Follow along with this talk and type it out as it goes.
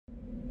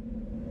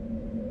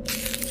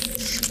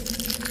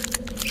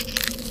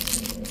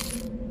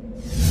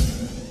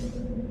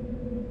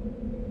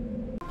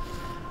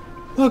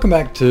Welcome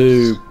back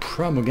to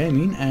Primal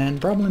Gaming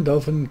and Primal and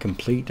Dolphin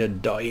complete a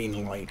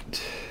Dying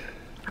Light.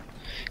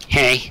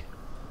 Hey.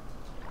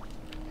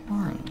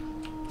 Alright.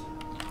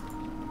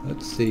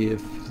 Let's see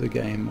if the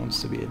game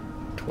wants to be a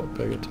twat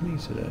burger to me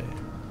today.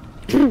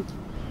 With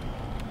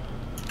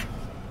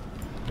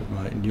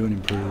my new and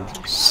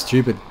improved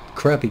stupid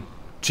crappy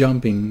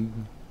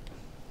jumping.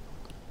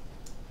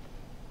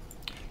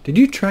 Did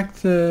you track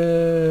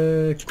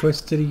the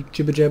quest that he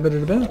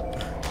jibber-jabbered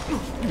about?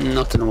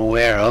 Not that I'm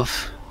aware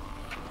of.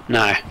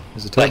 No.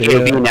 There's a Like,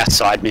 it'll be in our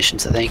side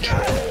missions, I think.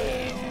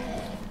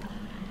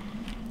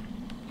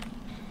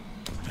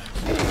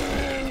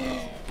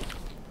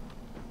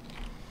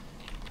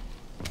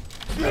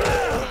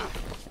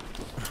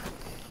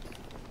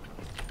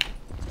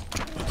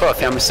 Oh, I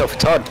found myself a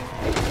Todd.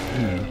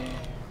 Yeah.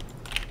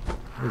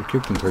 I already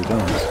kicked him 3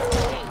 times.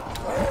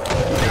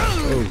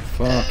 Oh,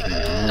 fucking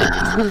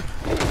hell.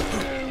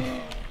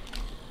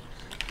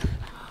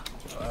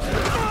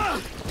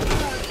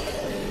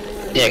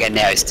 Yeah, okay,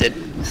 now he's dead.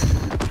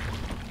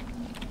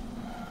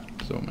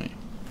 So me.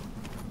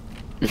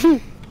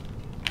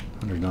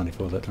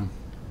 194 that time.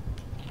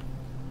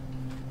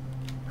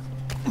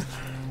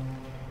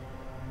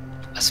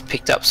 I just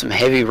picked up some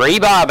heavy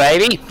rebar,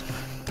 baby.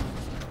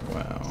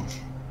 Wow.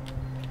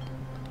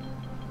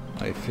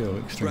 I feel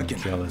extremely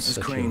jealous. This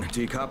is Crane.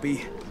 Do you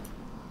copy?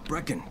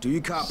 Brecken, do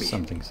you copy?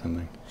 Something.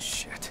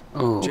 Shit.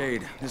 Oh.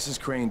 Jade, this is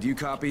Crane. Do you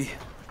copy?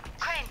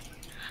 Crane,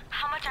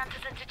 how much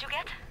antizin did you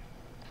get?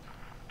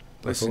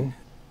 Listen,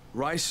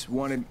 Rice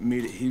wanted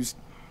me to...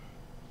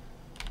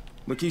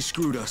 Look, he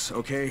screwed us,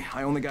 okay?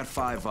 I only got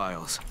 5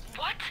 vials.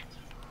 What?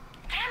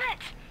 Damn it!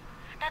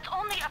 That's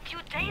only a few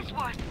days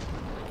worth.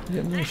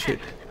 Yeah, no shit.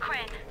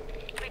 Crane,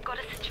 we've got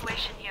a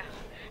situation here.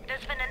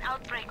 There's been an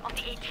outbreak on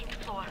the 18th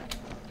floor.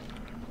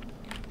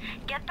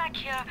 Get back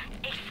here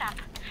ASAP,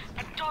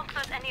 and don't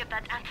lose any of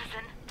that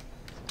antizin.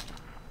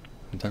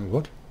 Don't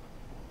what?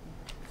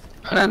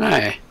 I don't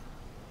know.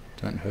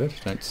 Don't hurt,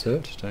 don't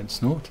cert, don't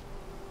snort.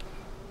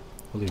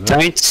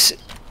 Don't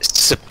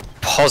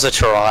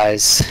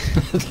suppositorize.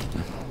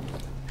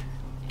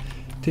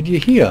 Did you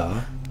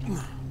hear?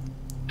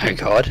 Oh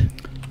god.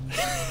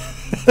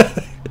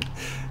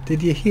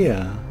 Did you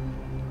hear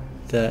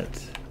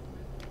that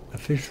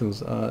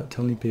officials are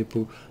telling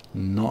people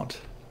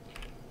not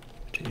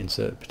to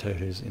insert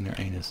potatoes in their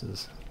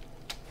anuses?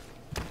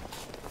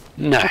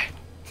 No.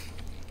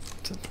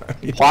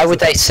 Why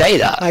would they say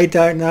that? I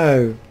don't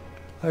know.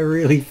 I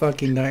really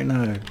fucking don't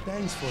know.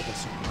 Thanks for the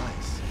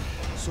surprise.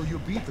 So you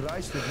beat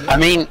Rice with I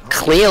mean,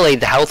 clearly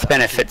the health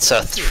benefits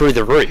are through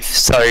the roof,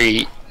 so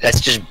that's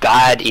just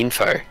bad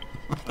info.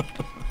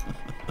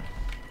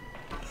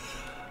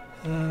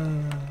 I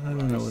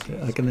don't know what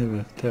to, I can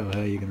never tell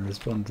how you're going to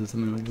respond to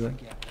something like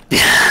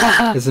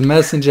that. There's a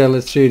messenger,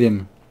 let's shoot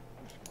him.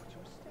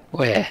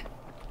 Where?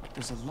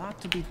 There's a lot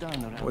to be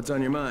done around. What's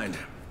on your mind?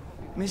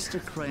 Mr.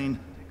 Crane,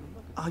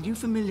 are you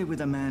familiar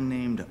with a man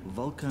named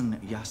Vulcan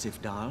Yasif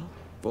Dahl?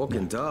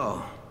 Vulcan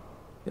Dahl?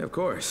 Yeah, of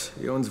course.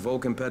 He owns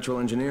Vulcan Petrol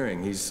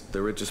Engineering. He's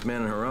the richest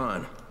man in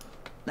Haran.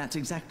 That's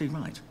exactly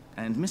right.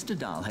 And Mr.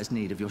 Dahl has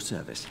need of your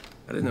service.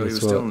 I didn't know he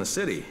was still in the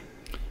city.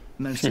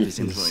 Most of his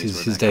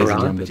employees his were days are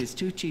back, numbered. but his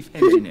 2 chief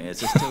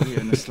engineers are still here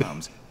in the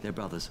slums. They're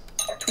brothers.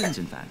 Twins,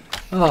 in fact.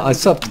 Oh, I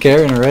stopped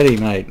caring already,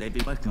 mate. They've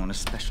been working on a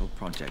special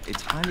project.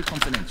 It's highly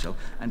confidential,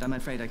 and I'm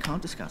afraid I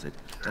can't discuss it.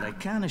 But I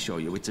can assure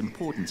you its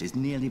importance is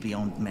nearly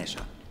beyond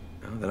measure.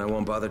 Well, then I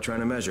won't bother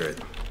trying to measure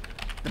it.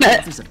 The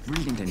brothers are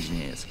brilliant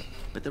engineers,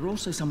 but they're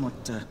also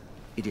somewhat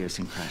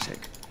idiosyncratic.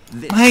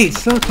 This Mate,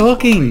 stop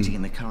talking!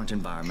 in the current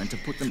environment to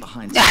put them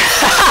behind.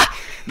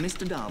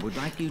 Mr. Dahl would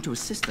like you to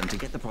assist them to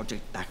get the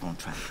project back on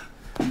track.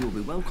 You will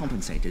be well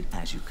compensated,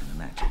 as you can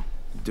imagine.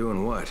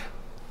 Doing what?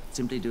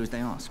 Simply do as they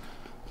ask.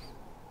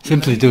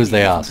 Simply do as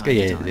they ask. Time to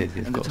Yeah, time, of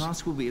and the course.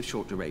 task will be of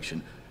short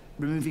duration,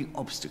 removing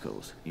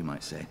obstacles, you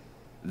might say.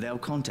 They'll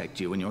contact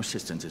you when your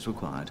assistance is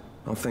required.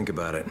 I'll think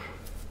about it.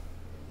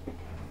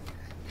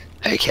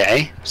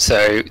 Okay,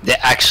 so there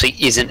actually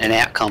isn't an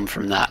outcome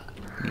from that.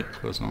 Yeah, of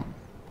course not.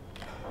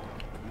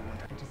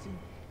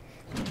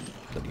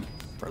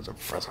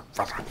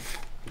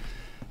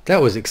 That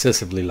was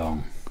excessively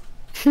long.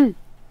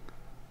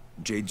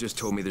 Jade just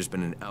told me there's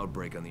been an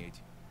outbreak on the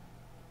 18th.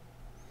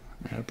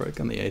 Outbreak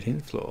on the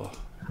 18th floor.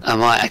 I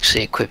might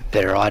actually equip a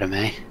better item,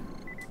 eh?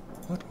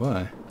 What?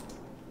 Why?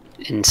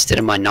 Instead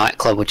of my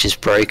nightclub, which is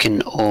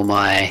broken, or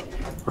my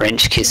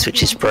wrench kiss,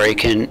 which is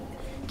broken.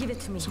 Give it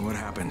to me. So what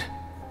happened?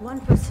 One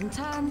person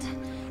turned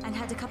and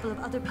had a couple of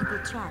other people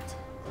trapped.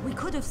 We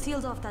could have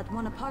sealed off that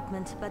one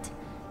apartment, but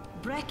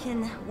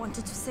Brecken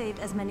wanted to save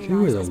as many She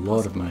lives wears a as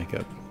lot of possible.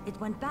 makeup. It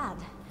went bad.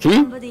 Hmm?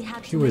 Somebody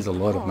had She to wears make a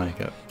the lot of call,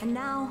 makeup. and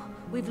now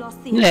we've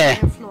lost the Yeah.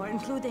 entire floor,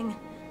 including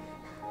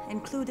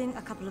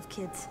a couple of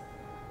kids.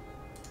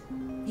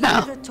 You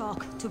No. better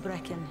talk to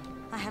Brecken.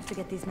 I have to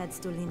get these meds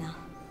to Lena.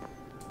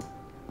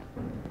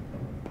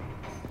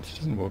 She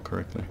doesn't walk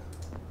correctly.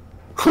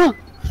 Huh.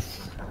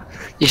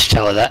 You should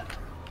tell her that.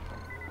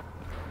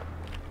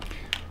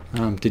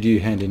 Did you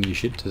hand in your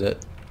shit to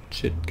that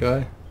shit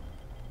guy?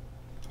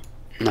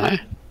 No.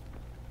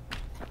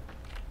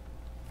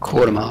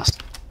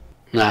 Quartermast.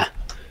 Nah.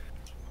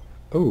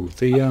 Oh,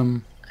 the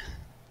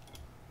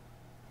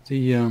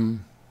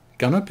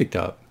gun I picked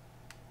up.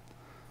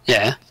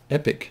 Yeah.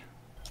 Epic.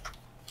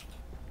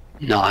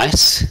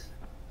 Nice.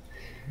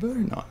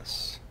 Very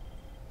nice.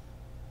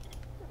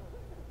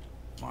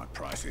 My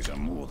prices are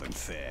more than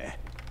fair.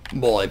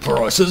 My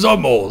prices are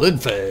more than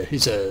fair, he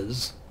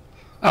says.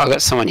 Oh, I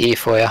got someone here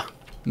for you.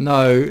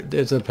 No,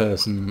 there's a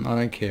person. I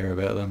don't care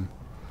about them.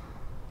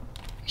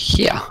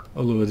 Here.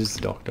 Oh Lord, it's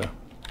the doctor.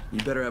 You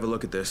better have a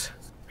look at this.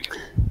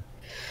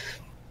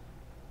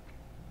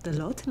 The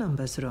lot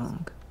number's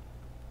wrong.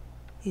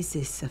 Is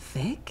this a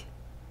fake?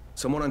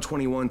 Someone on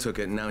 21 took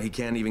it, and now he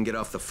can't even get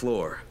off the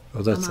floor.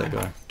 Oh, that's that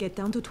Amar, guy. get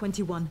down to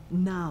 21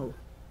 now.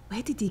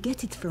 Where did he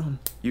get it from?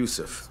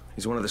 Yusuf.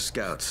 He's one of the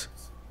scouts.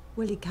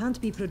 Well, he can't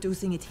be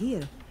producing it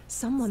here.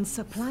 Someone's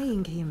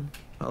supplying him.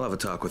 I'll have a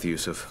talk with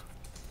Yusuf.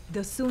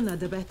 The sooner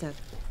the better.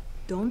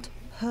 Don't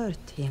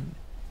hurt him.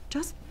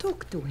 Just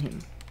talk to him.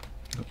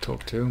 I'll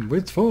talk to him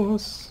with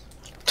force.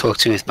 Talk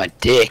to me with my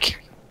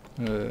dick.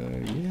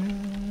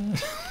 Yeah.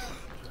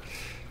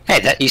 Hey,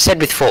 that you said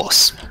with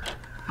force.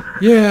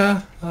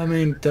 Yeah, I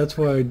mean, that's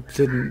why I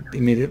didn't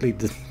immediately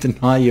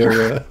deny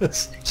your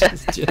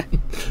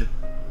suggestion.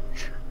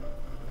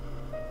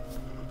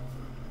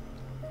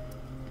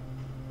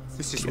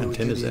 This is The where we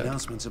get antenna's the out.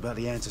 announcements about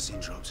the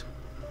antizin drops.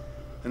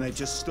 And they've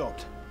just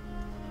stopped.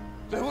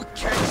 There were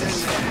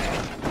kids in there!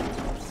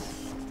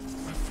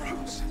 I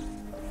froze.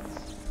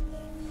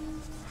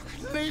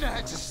 Lena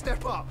had to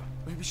step up.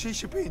 Maybe she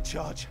should be in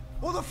charge.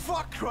 What the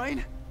fuck,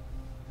 Crane?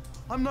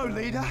 I'm no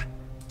leader.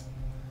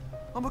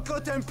 I'm a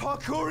goddamn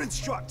parkour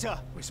instructor.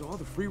 Wait, so all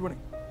the free running...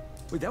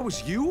 Wait, that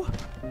was you?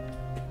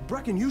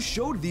 Brecken, you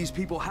showed these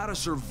people how to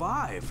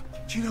survive.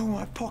 Do you know what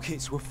my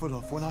pockets were full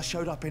of when I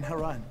showed up in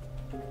Haran?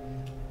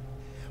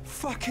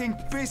 Fucking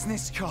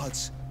business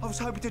cards. I was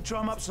hoping to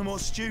drum up some more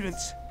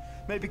students.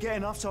 Maybe get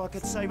enough so I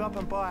could save up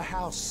and buy a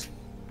house.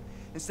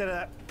 Instead of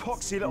that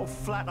poxy little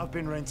flat I've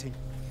been renting.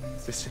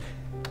 Listen.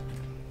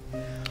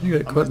 You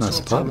got quite a nice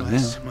apartment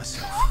now.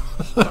 Myself.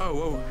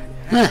 Whoa.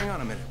 Hang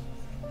on a minute.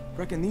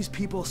 Brecken, these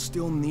people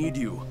still need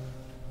you.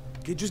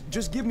 Okay,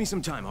 just give me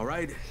some time, all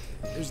right?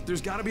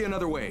 There's got to be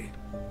another way.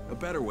 A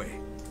better way.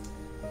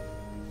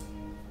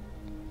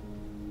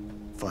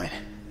 Fine.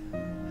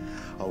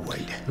 I'll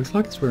wait. Looks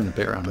like he's wearing a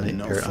pair of But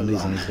not for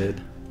undies on long. his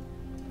head.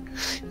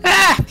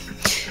 Ah!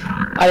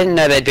 I didn't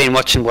know they'd been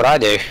watching what I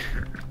do.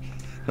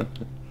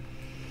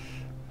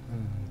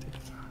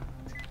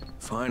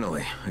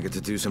 Finally, I get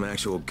to do some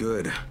actual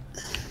good.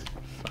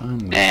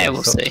 Finally, Yeah,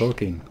 we'll stop see.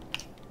 talking.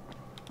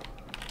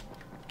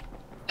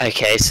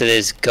 Okay, so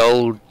there's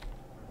gold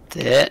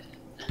there.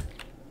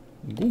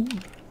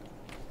 Good.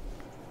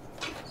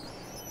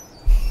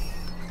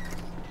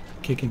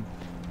 Kick him.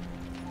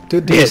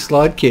 Do Yeah. a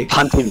slide kick.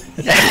 Punt him.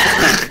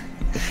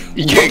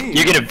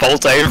 You're gonna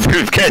bolt over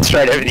him, go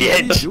straight over the What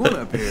are you edge. doing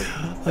up here?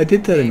 I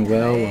did that in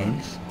WoW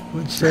once.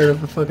 Went straight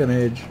off the fucking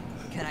edge.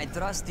 Can I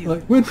trust you?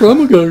 Like, where'd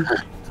Primal go?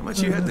 How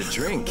much you had to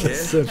drink, kid?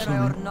 That's so Can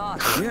I or funny.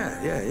 not?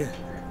 Yeah.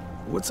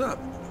 What's up?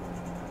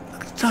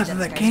 Start of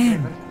the That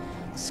game.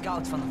 skyscraper,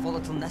 Scouts from the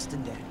volatile nest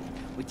in there.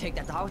 We take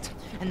that out,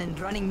 and then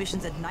running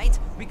missions at night,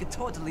 we could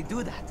totally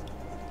do that.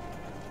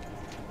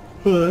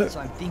 What? So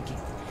I'm thinking,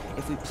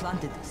 if we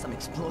planted some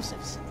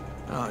explosives.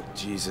 Oh,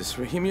 Jesus.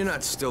 Raheem, you're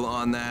not still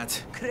on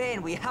that.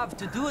 Crane, we have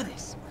to do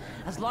this.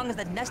 As long as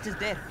that nest is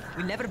there,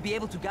 we'll never be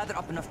able to gather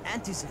up enough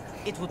antizin.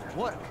 It would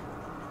work.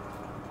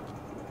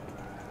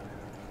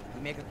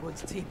 We make a good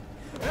team.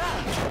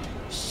 Ah!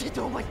 Shit,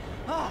 oh my...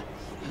 Ah!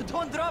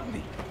 Don't drop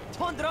me!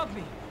 Don't drop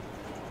me!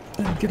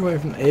 Get away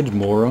from the edge,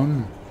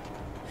 moron.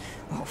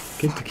 Oh,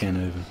 Kick the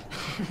can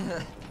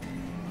over.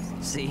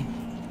 See?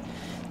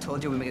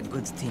 Told you we make a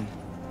good team.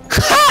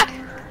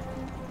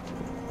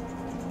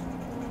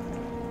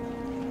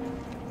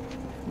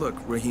 Look,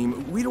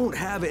 Raheem, we don't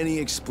have any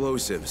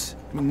explosives.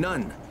 I mean,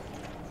 none.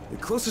 The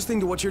closest thing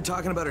to what you're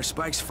talking about are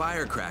Spike's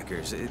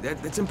firecrackers.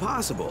 That's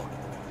impossible.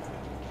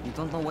 You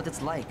don't know what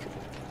it's like.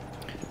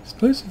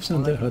 Explosives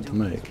aren't All I that can hard to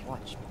do is make.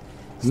 watch.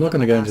 I'm not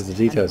going to go into the And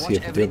details watch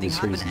here for the everything obvious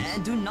happen reasons.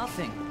 And do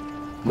nothing.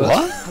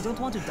 What? I don't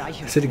want to die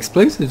here. I said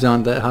explosives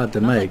aren't that hard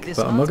to Not like make, this,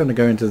 but I'm huh? not going to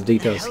go into the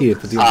details here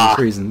for the obvious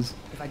reasons.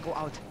 If I go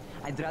out,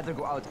 I'd rather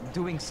go out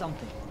doing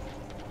something.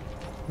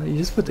 You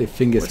just put their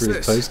finger What's through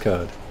this? his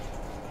postcard.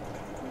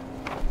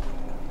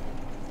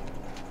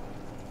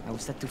 I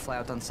was set to fly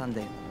out on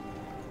Sunday.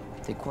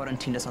 They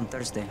quarantined us on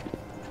Thursday.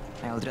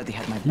 I already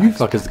had my You bags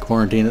fuckers packed. are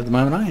quarantined at the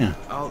moment, aren't you?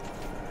 I'll...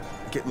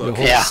 Get, Your look,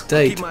 whole Yeah. I'll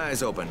state. keep my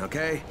eyes open,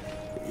 okay?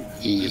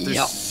 If there's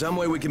Yep. some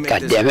way we can make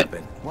God this damn it.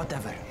 happen.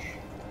 Whatever.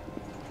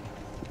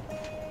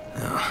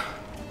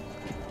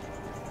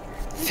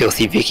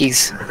 Filthy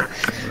Vickies.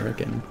 I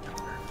reckon.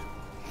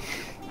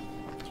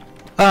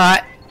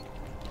 Alright.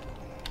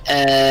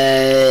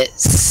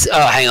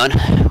 Oh, hang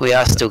on. We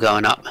are still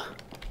going up.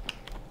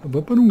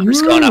 I'm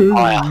just going up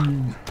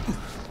higher.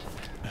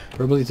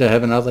 Probably to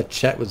have another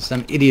chat with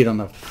some idiot on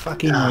the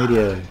fucking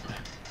radio.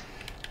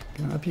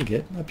 Go up you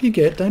get. Up you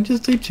get. Don't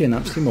just do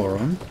chin-ups, you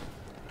moron.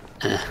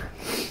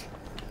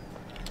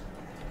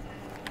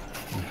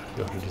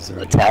 God, it is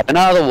already. Let's have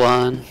another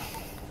one.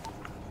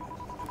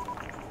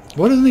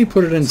 Why doesn't he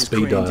put it in This is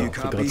speed Crane, do dial? you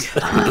For copy? God's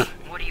sake?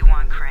 What do you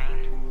want,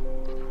 Crane?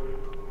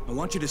 I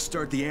want you to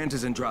start the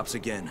antizin drops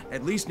again,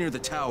 at least near the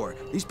tower.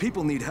 These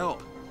people need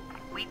help.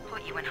 We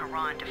put you in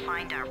Haran to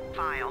find our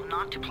file,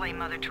 not to play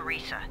Mother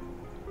Teresa.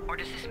 Or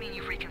does this mean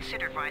you've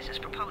reconsidered Rise's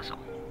proposal?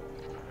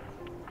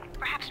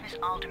 Perhaps Miss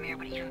Aldemir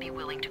would even be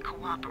willing to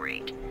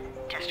cooperate,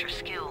 test her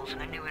skills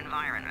in a new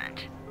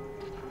environment.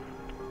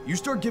 You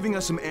start giving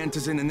us some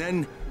antizin and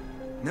then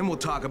we'll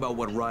talk about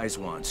what Rise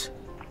wants.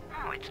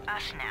 Oh, it's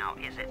us now,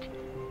 is it?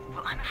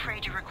 Well, I'm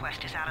afraid your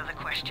request is out of the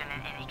question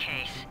in any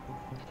case.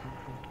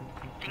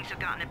 Things have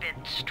gotten a bit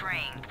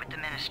strained with the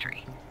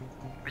Ministry.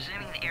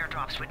 Resuming the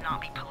airdrops would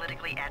not be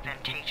politically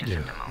advantageous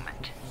at the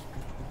moment.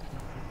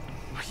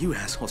 You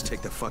assholes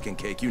take the fucking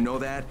cake, you know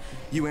that?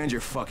 You and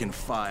your fucking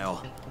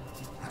file.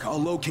 Look,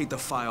 I'll locate the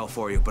file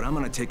for you, but I'm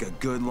gonna take a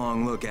good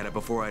long look at it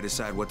before I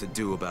decide what to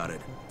do about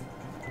it.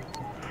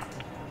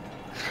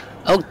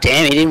 Oh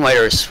damn, he didn't wait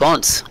a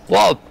response.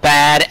 What a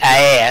bad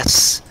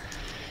ass.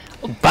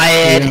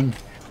 Bad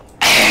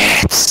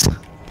ass.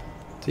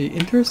 The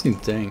interesting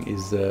thing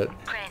is that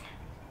Crane,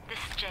 this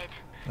is Jade.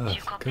 Do oh,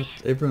 you copy?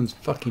 God, everyone's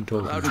fucking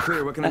talking. Loud and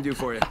clear, what can I do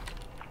for you?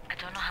 I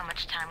don't know how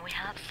much time we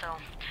have, so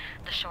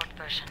the short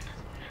version.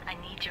 I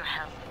need your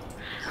help.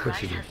 course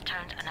Rice you do. has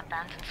turned an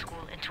abandoned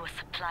school into a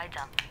supply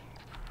dump.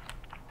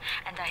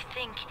 And I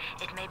think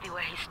it may be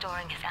where he's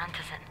storing his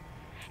antizin.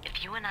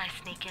 If you and I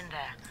sneak in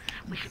there,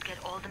 we could get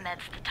all the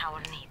meds the tower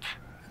needs.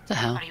 What the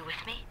hell? Are you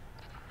with me?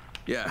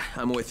 Yeah,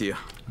 I'm with you.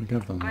 I'm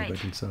gonna find my way Great.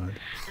 back inside.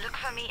 Look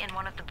for me in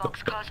one of the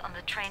boxcars on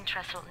the train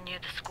trestle near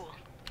the school.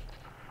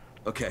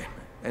 Okay,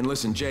 and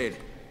listen, Jade.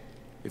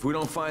 If we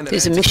don't find that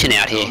There's a antizin, mission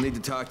out here. I'll need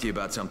to talk to you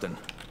about something.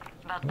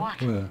 About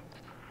what? Where?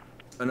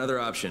 Another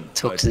option.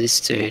 Talk but to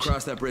this We'll dude.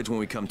 cross that bridge when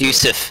we come to it.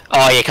 Yusuf.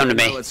 Oh yeah, come to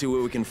Now me. let's see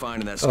what we can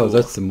find in that school. Oh,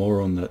 that's the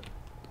moron that.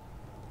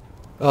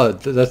 Oh,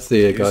 that's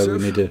the guy we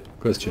Yusuf? need to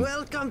question.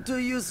 Welcome to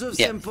Yusuf's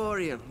Yeah.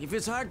 Emporium. If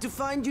it's hard to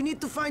find, you need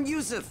to find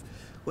Yusuf.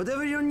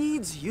 Whatever your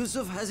needs,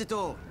 Yusuf has it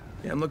all.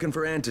 Yeah, I'm looking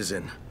for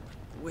antizin.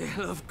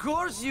 Well, of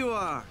course you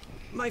are.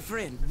 My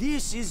friend,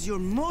 this is your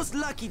most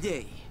lucky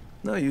day.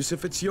 No,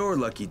 Yusuf, it's your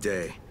lucky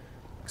day.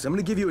 Because I'm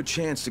going to give you a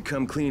chance to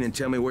come clean and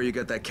tell me where you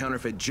got that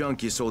counterfeit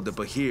junk you sold to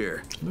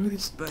Bahir. Look at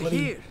this But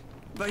bloody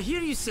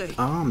here you say.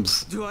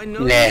 arms. Do I know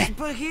Nah. this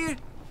Bahir? He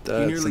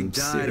That's nearly some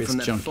died serious from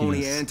that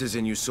phony junkiness.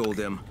 antizin you sold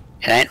him.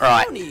 It ain't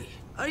right. Tony,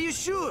 are you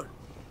sure?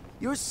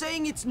 You're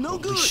saying it's no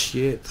Holy good?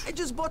 shit. I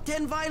just bought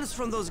 10 vials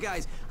from those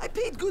guys. I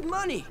paid good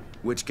money.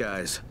 Which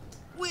guys?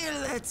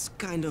 Well, that's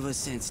kind of a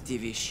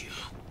sensitive issue.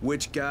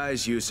 Which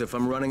guys, Yusuf?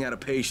 I'm running out of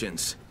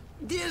patience.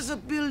 There's a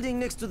building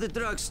next to the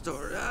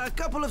drugstore. A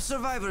couple of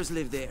survivors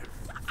live there.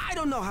 I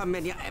don't know how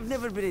many. I've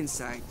never been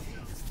inside.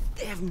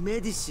 They have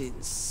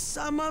medicines.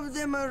 Some of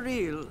them are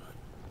real.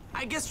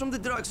 I guess from the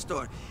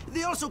drugstore.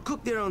 They also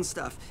cook their own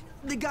stuff.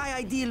 The guy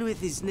I deal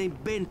with is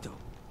named Bento.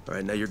 All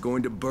right, now you're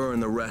going to burn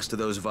the rest of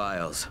those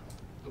vials.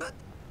 But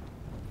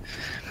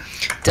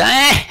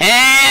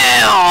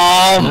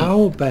Damn!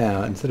 How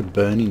about instead of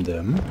burning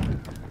them,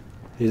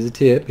 here's a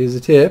tip. Here's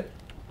a tip.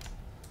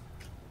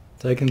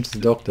 Take them to the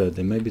doctor.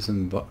 There may be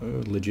some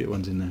legit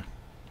ones in there.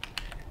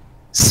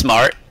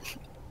 Smart.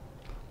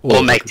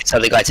 Or make this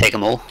other guy take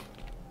them all.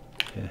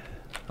 Yeah.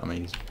 I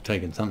mean, he's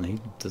taking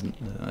something. Doesn't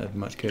have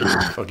much care of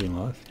his fucking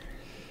life.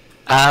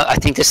 I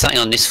think there's something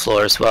on this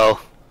floor as well.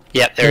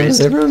 Yep, there is.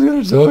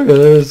 Everyone's gonna talk of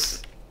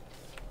this.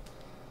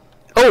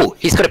 Oh,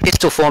 he's got a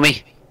pistol for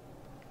me.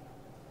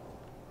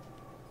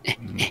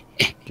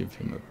 Give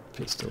him a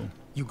pistol.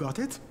 You got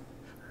it?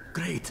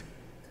 Great.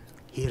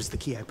 Here's the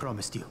key I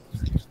promised you.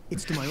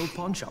 It's to my old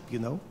pawn shop, you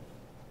know?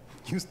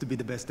 Used to be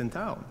the best in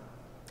town.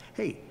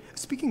 Hey,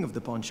 speaking of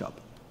the pawn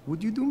shop,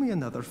 would you do me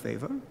another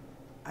favor?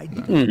 I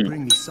need you to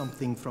bring me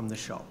something from the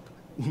shop.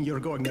 You're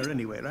going there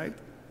anyway, right?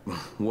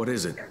 What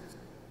is it?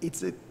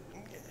 It's a...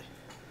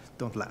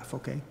 Don't laugh,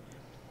 okay?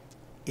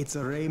 It's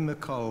a Ray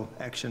McCall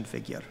action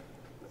figure.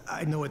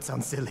 I know it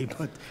sounds silly,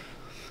 but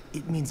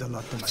it means a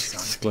lot to my son.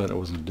 Just glad it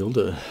wasn't a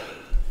dildo.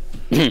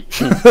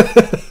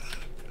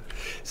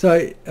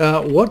 So,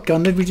 what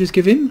gun did we just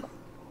give him?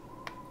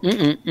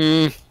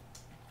 Good.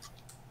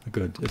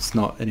 It's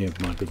not any of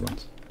my good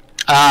ones.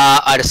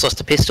 I just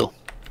lost a pistol.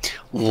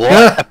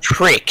 What a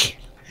prick.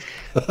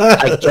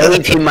 I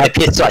gave him my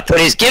pistol. I thought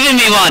he was giving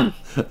me one.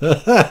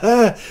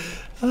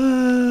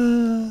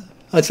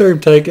 I saw him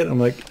take it. I'm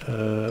like,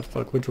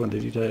 fuck, which one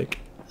did you take?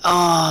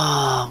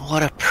 Oh,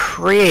 what a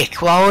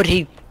prick. Why would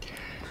he...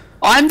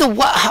 I'm the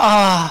one...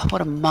 Oh,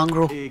 what a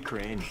mongrel. Hey,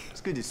 Crane.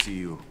 It's good to see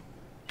you.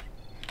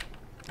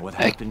 What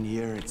happened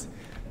here, it's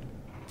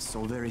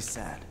so very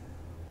sad.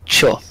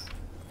 Sure.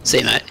 See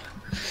you, mate.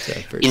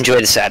 Sad for Enjoy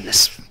the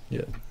sadness.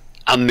 Yeah.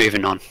 I'm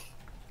moving on.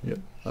 Yep.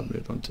 I've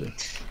moved on too.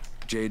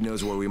 Jade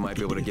knows where we might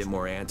be able to get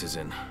more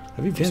antizin.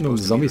 Have you found all the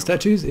zombie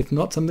statues? If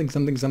not, something.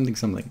 Done.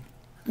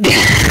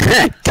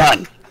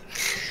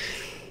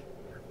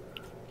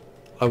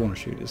 I want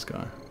to shoot this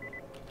guy.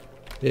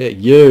 Yeah,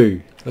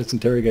 you. Let's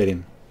interrogate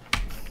him. I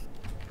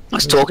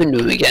was talking to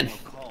him again.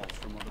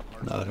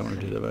 No, I don't want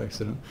to do that by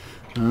accident.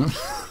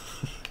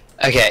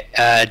 Okay,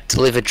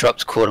 delivered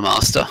dropped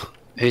quartermaster.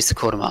 Who's the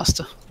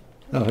quartermaster?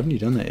 Oh, haven't you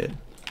done that yet?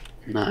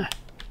 No.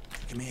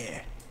 Come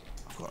here.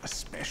 I've got a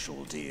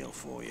special deal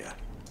for you.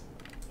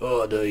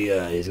 Oh, do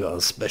ya? He's got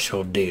a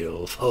special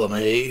deal for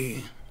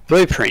me.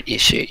 Blueprint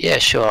issue. Yeah,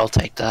 sure, I'll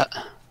take that.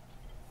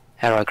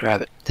 How do I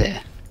grab it?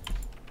 There.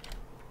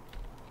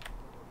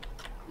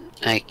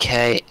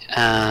 Okay,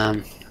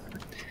 Otherwise...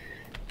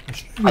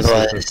 I've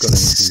got anything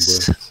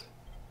worth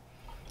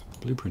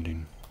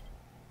blueprinting.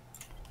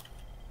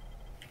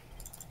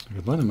 I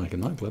could learn to make a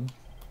nightclub.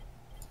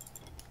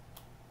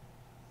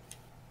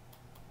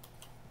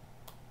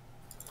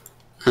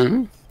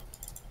 Hmm?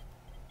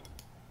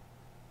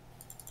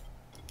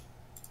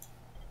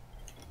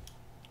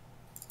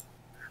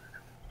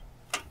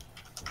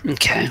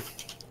 Okay.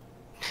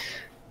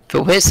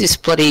 But where's this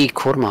bloody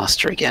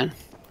quartermaster again?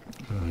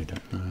 I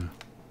don't know.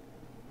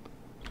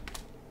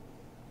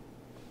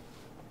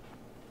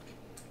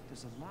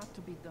 There's a lot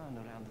to be done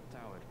around the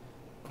tower.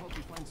 I hope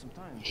you find some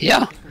time.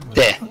 Yeah,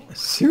 there.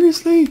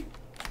 Seriously?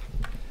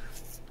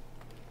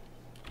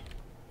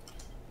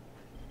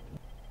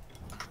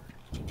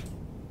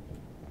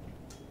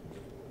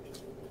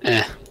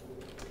 Yeah.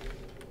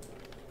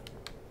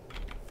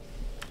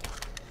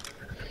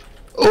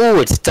 Oh,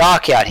 it's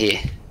dark out here.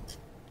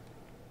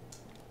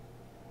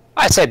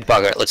 I say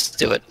bugger it, let's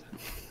do it.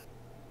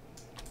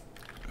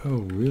 Oh,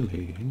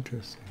 really?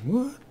 Interesting.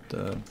 What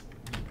the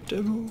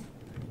devil?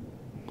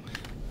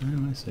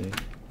 Oh, I see.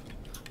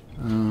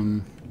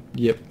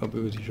 Yep, I'll be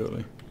with you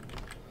shortly.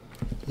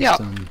 Yeah.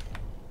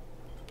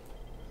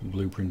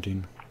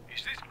 Blueprinting.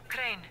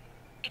 Crane,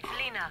 it's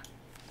Lena.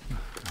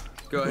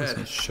 Go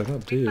ahead. Shut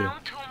up, We dear.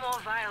 found 2 more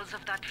vials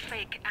of that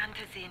fake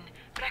antizin.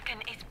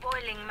 Brecken is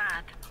boiling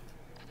mad.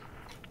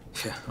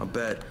 Yeah, I'll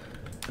bet.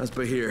 How's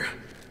Bahir?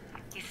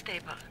 He's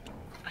stable.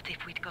 But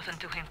if we'd gotten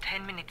to him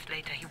 10 minutes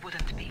later, he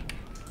wouldn't be.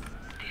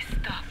 This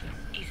stuff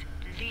is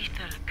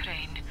lethal,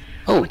 Crane.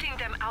 Oh. Putting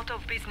them out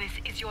of business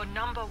is your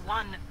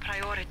 #1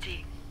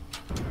 priority.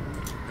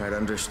 Right,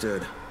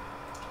 understood.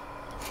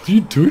 What are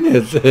you doing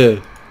out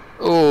there?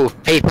 Oh,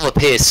 people are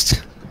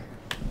pissed.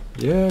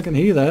 Yeah, I can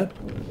hear that.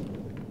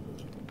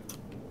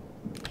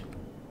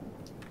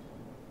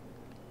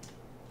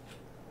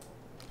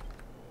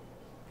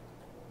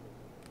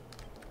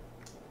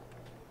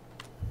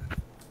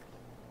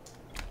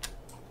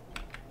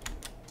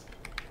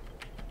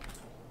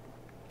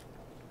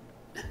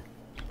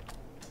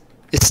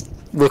 This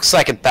looks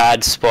like a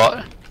bad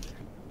spot.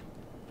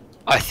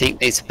 I think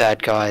these are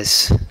bad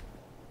guys.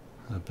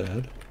 Not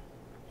bad.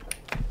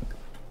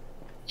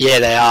 Yeah,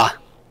 they are.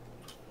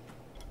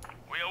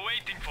 We are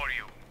waiting for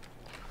you.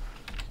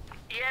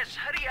 Yes,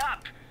 hurry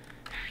up.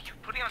 You're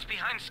putting us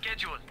behind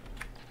schedule.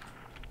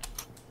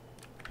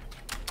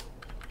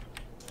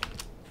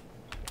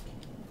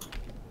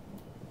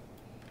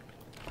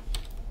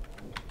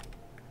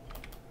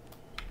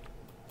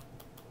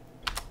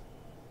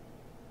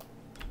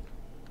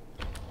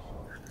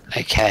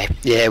 Okay,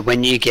 yeah,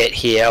 when you get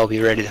here, I'll be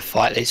ready to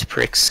fight these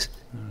pricks.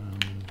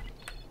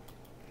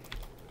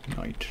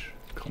 Night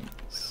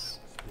comments.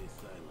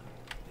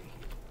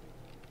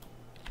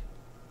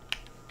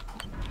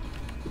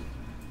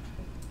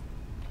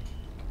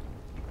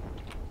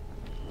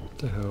 What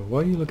the hell?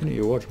 Why are you looking at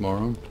your watch,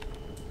 moron?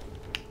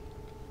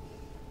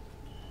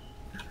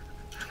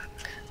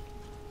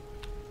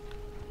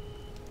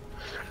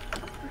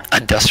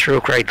 Industrial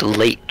grade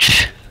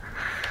leech.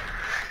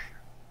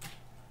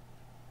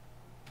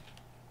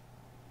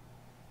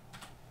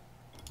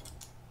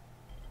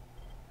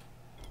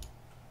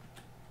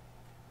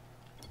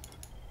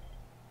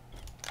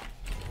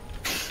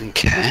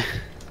 Okay.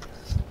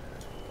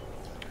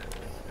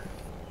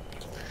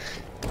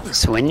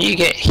 So when you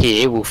get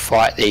here, we'll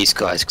fight these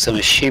guys, because I'm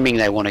assuming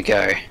they want to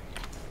go.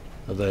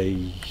 Are they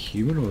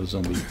human or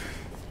zombie?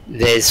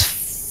 There's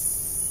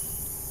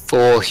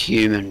 4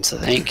 humans,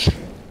 I think.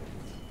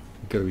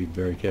 You've got to be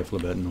very careful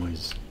about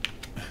noise.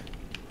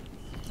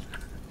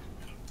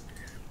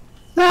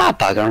 Ah,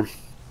 bugger 'em.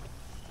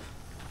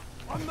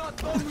 I'm not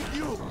done with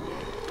you.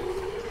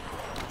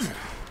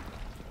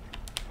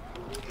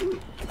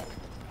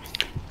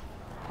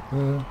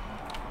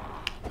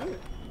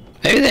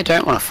 Maybe they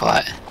don't want to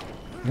fight.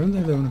 I don't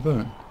think they want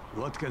to fight.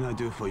 What can I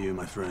do for you,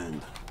 my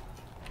friend?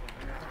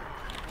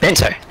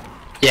 Bento.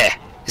 Yeah,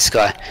 this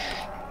guy.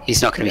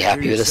 He's not going to be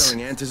happy with us.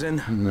 Selling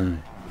antizin? No,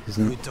 he's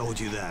not. Who told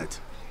you that?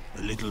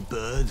 A little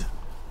bird?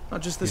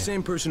 Not just the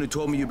same person who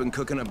told me you've been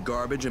cooking up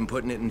garbage and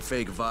putting it in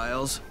fake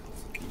vials?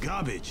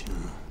 Garbage?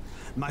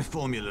 My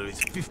formula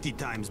is 50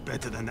 times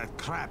better than that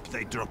crap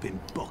they drop in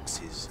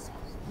boxes.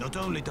 Not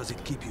only does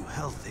it keep you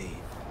healthy,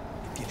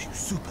 it gives you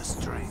super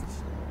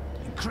strength.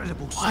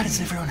 Incredible. Why does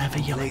speed, everyone have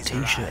a yellow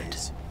laser t-shirt?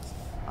 eyes.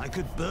 I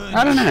could burn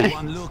I don't you know. with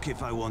one look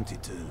if I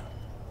wanted to.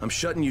 I'm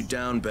shutting you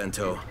down,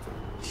 Bento.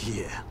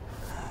 Yeah.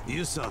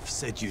 Yusuf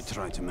said you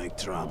tried to make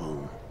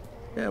trouble.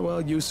 Yeah,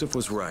 well, Yusuf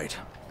was right.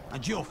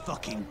 And you're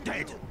fucking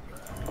dead.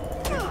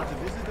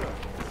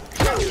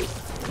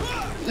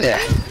 Yeah.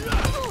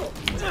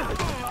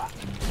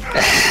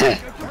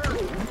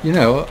 You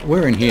know,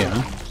 we're in here.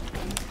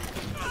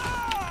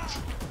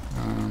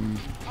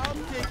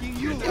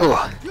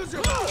 Oh.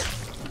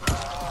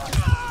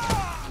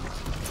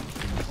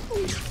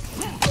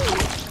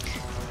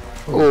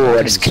 Oh,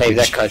 I just caved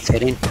that guy's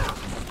head in.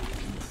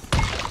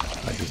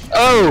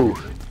 Oh!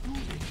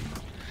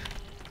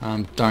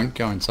 Don't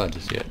go inside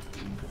just yet.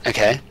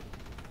 Okay.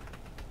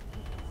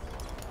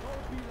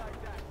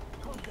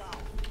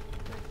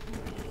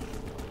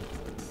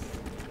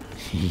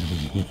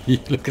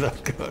 Look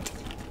at that god.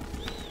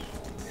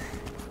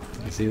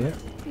 You see that?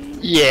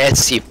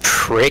 Yes, you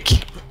prick.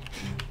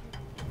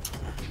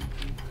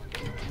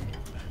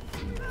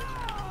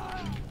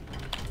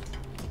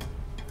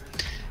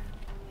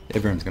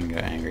 Everyone's gonna go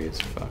angry as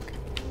fuck.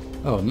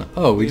 Oh no!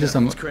 Oh, we just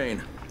it's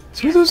Crane.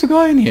 So there was a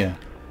guy in here.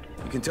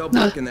 You can tell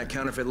Burke and that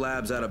counterfeit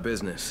lab's out of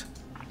business.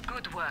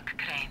 Good work,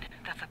 Crane.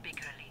 That's a big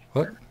relief.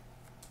 What?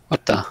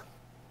 What the?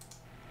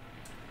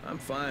 I'm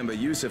fine, but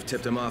Yusuf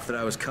tipped him off that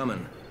I was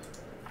coming.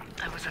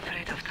 I was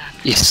afraid of that.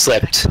 You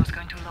slept. I was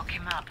going to lock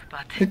him up,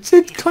 but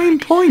It claim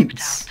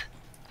points.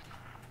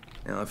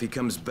 Now, if he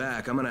comes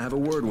back, I'm gonna have a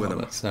word with him.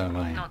 That's so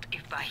lame. not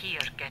if Bahir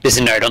gets There's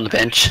a note on the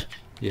bench.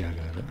 Yeah, I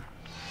got it.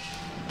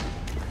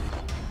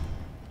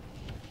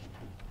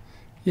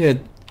 Yeah,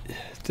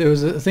 there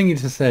was a thingy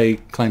to say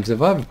claim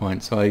survivor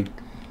points, so I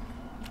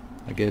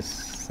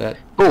guess that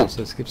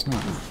also skips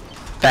night.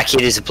 Back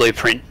here is a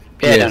blueprint.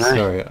 Yeah, I Yeah, don't know.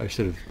 sorry, I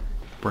should have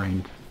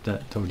brained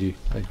that, told you.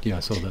 Yeah, I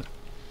saw that.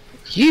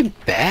 You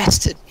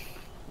bastard.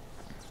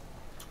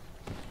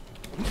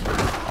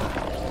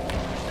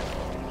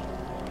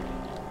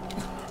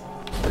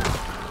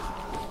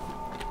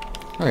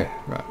 Okay,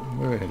 right,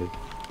 where are we headed?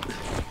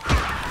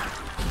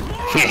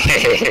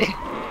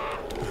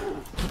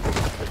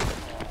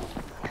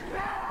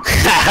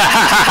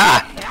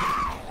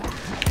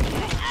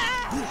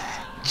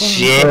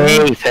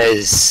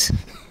 Jeepers.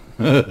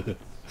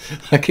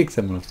 I kicked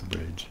someone off the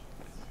bridge.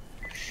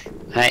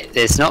 Hey,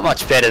 there's not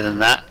much better than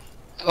that.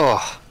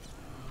 Oh.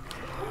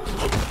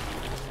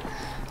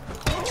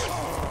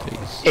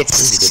 Jeez.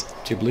 It's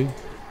Ghibli.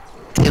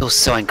 feels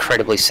so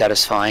incredibly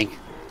satisfying.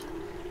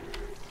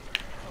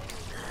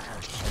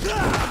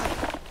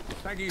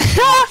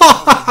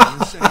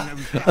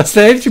 I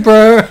saved you,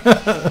 bro!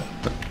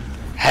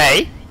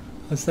 Hey?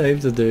 I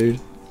saved the dude.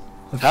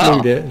 I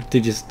flew there.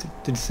 Did you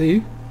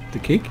see the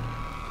kick?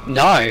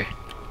 No.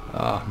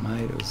 Oh,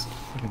 mate, it was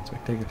fucking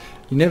spectacular.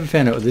 You never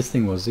found out what this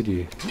thing was, did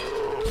you?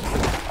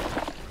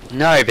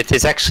 No, but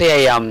there's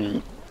actually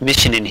a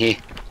mission in here.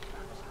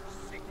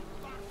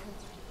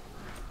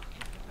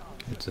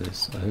 What's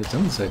this? I heard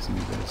someone say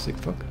something about a sick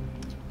fuck.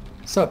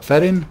 What's up,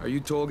 Fatin? Are you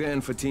Tolga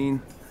and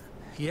Fatin?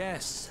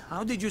 Yes.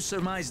 How did you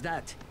surmise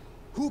that?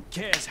 Who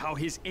cares how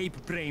his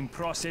ape brain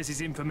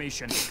processes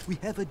information? We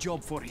have a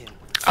job for him.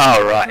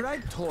 Oh, right.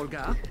 Right,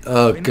 Tolga.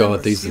 Oh Remember,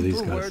 god, these are these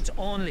simple guys. words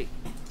only.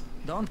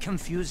 Don't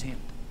confuse him.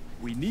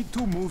 We need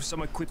to move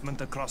some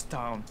equipment across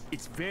town.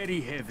 It's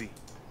very heavy.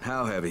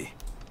 How heavy?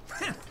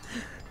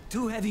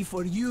 Too heavy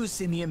for you,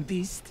 Simian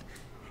Beast.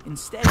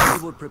 Instead,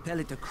 we will propel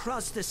it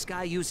across the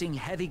sky using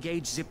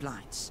heavy-gauge zip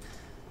lines.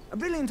 A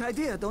brilliant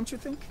idea, don't you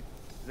think?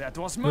 That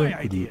was my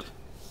idea.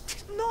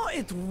 No,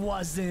 it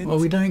wasn't. Well,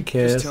 we don't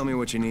care. Just tell me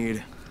what you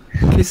need.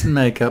 Kiss and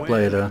make up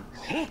later.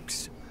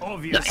 Hooks,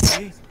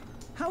 obviously.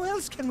 How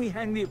else can we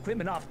hang the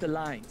equipment off the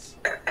lines?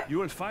 You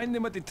will find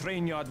them at the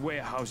train yard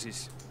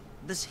warehouses.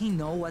 Does he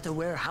know what a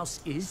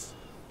warehouse is?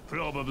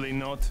 Probably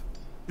not.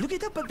 Look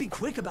it up and be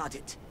quick about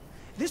it.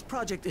 This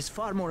project is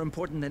far more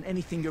important than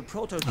anything your I've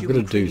got to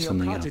proto-human do cranial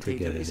something after cogitator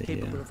get is it,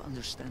 capable yeah. of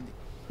understanding.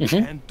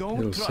 And don't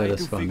It'll try to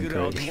satisfy me figure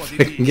out greatly what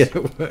if I can it get is.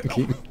 it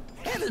working.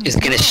 Is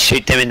it gonna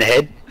shoot them in the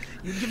head?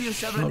 You give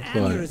yourself an Not quite.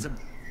 aneurysm.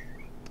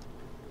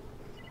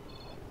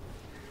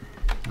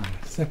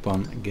 Step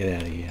on and get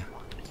out of here.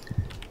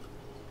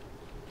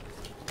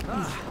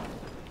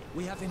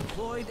 We have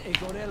employed a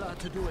gorilla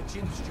to do a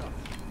Jin's job.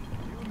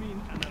 You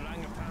mean an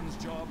orangutan's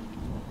job?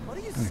 What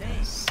are you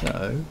saying?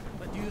 So,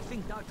 But do you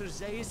think Dr.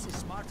 Zaius is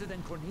smarter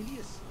than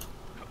Cornelius?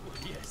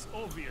 Yes,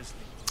 obviously.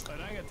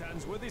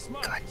 Orangutans were the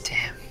smartest. God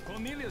damn.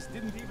 Cornelius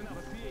didn't even have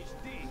a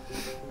PhD.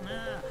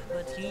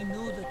 But he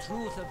knew the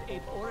truth of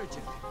ape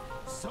origin.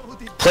 So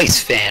did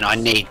Police fan, I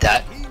need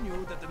that. He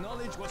knew that the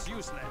knowledge was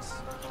useless.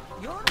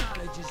 Your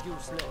knowledge is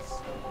useless.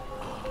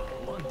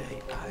 One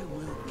day I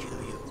will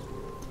kill you.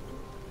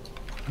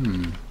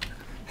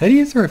 how do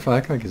you throw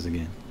firecrackers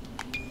again?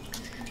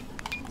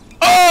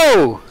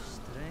 Oh!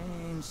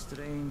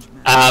 Strange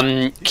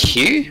man.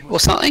 Q or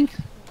something?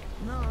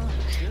 No,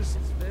 this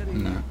is very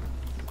No.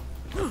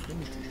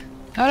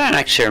 I don't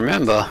actually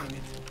remember.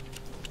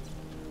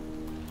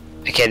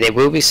 Okay, there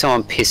will be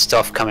someone pissed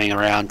off coming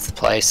around the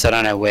place. I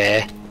don't know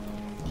where.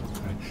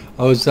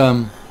 I was,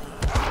 I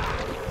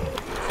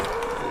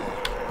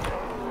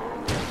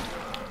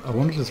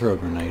wanted to throw a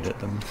grenade at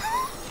them,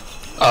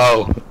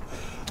 Oh.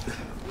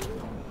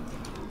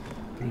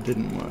 but it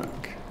didn't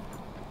work.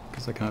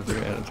 Because I can't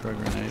figure out how to throw a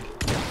grenade.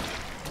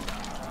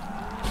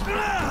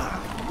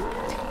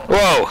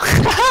 Whoa!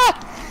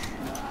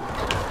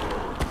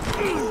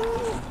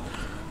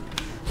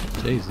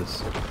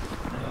 Jesus.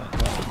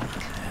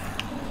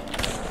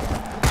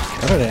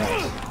 Cut it out.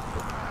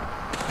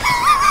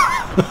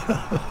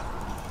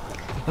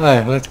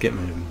 Alright, let's get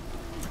moving.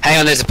 Hang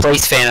on, there's a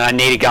police van and I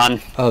need a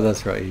gun. Oh,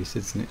 that's right. You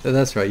said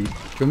that's right. Do you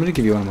want me to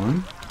give you one of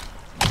mine?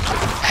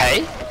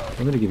 Hey? Do you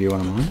want me to give you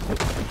one of mine?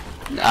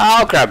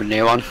 I'll grab a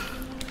new one.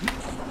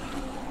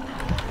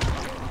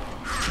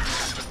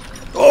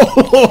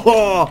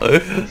 Oh,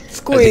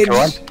 squid!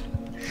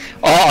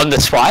 Oh, on the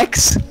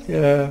spikes?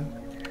 Yeah.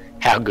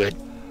 How good.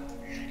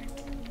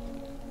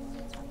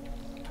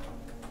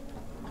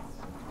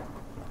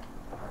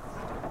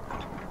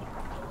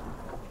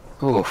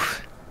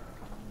 Oof.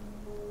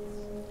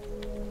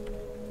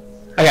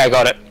 Okay, I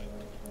got it.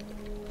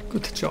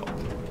 Good job.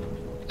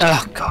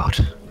 Oh, God.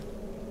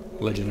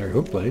 Legendary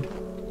hook blade.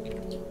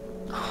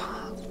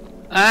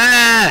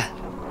 Ah!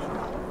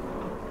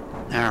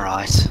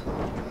 Alright.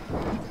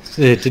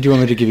 Yeah, did you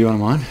want me to give you one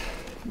of mine?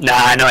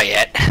 Nah, not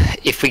yet.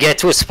 If we get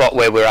to a spot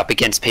where we're up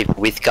against people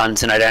with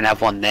guns and I don't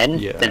have one then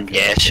okay,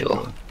 yeah,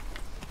 sure.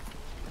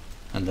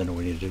 And then all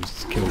we need to do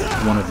is kill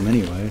one of them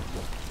anyway.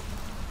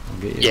 I'll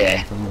get you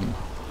one from them.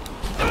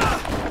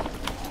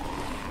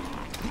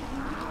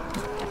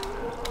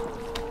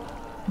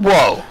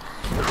 Whoa!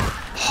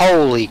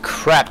 Holy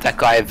crap, that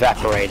guy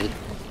evaporated.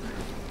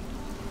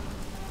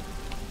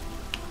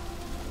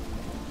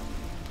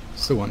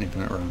 Still want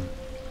infinite run.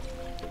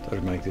 That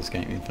would make this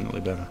game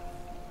infinitely better.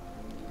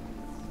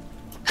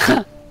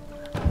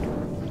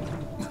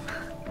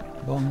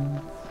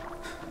 Bong.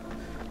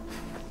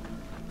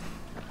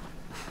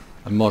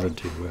 I modded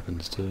 2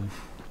 weapons too.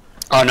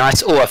 Oh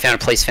nice, oh I found a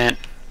police van.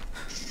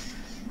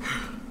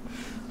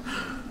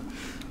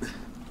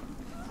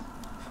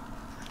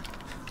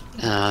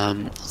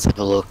 Let's have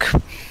a look.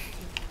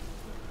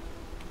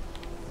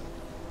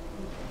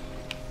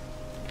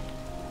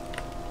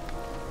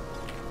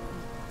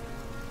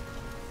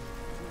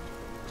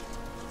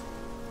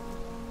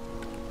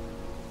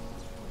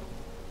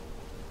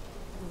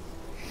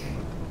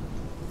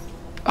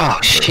 Oh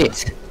shit!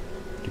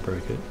 Did you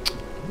break it?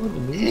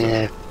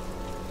 Yeah.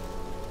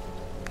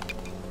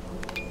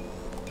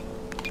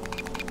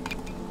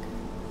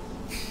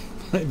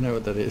 I don't even know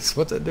what that is.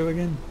 What's that do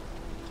again?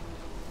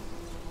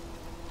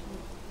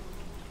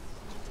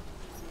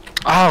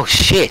 Oh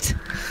shit!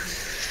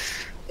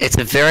 It's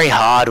a very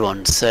hard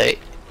one, so...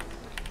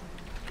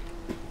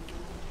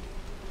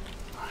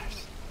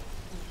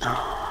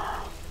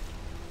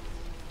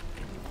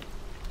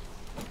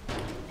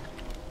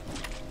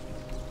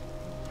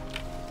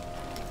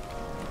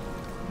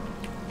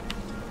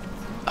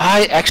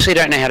 I actually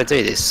don't know how to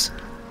do this.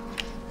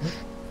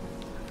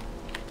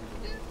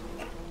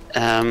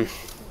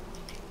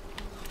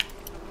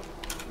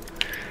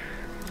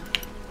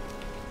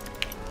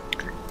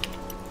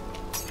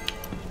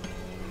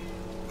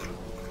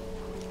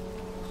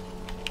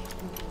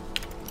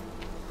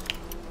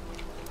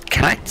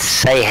 Can I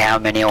say how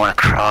many I want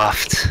to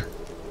craft?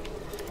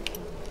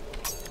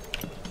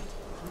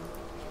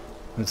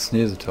 It's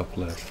near the top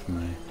left for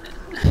me.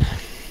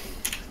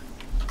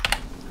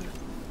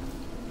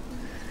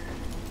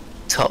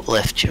 Top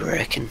left, you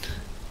reckon?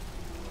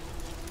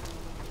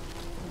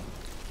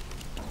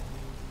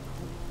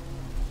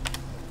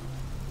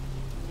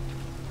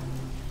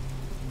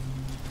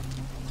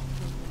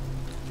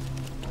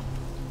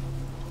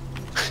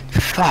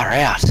 Far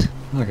out.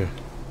 Okay.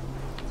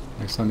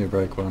 Next time you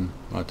break one,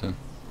 my turn.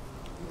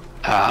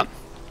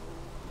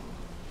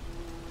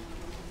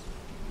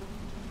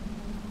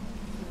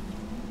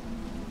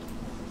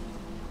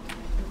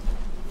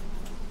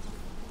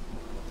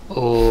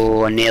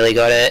 Oh, I nearly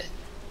got it.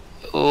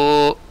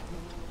 Oh,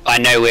 I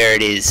know where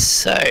it is,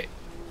 so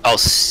I'll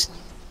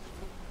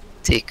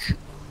stick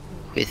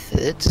with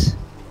it.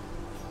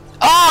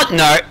 Oh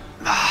no!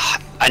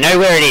 I know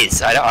where it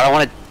is. I don't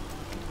want to.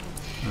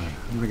 Alright,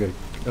 I'm gonna go.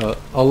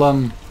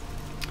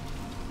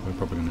 We're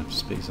probably gonna have to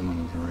speak someone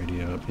on the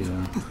radio up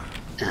here.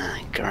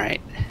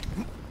 Great.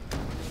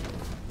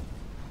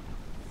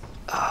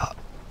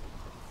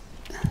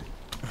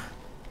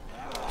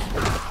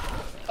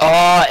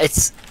 Oh,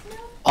 it's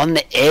on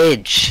the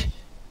edge.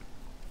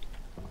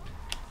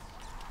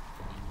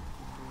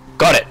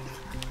 Got it.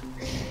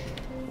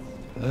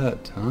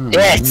 That time.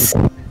 Yes.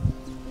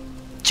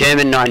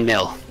 German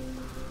 9mm.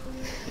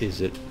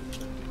 Is it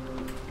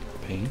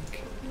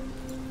pink?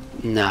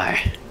 No.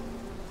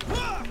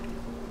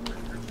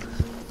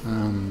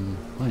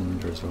 My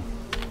inventory as well.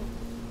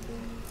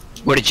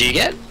 What did you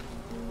get?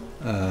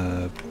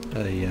 A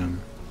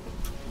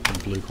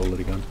blue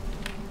quality gun.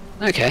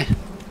 Okay.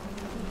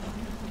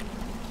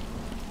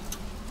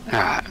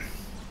 Alright.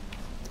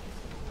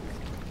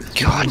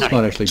 God, this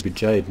might actually be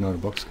Jade, not a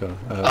boxcar.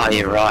 Oh,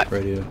 you're right.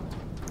 Radio,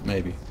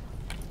 maybe.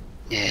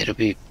 Yeah,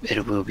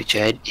 it will be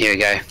Jade. Here we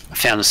go. I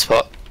found the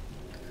spot.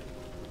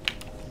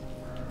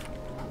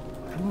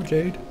 Hello,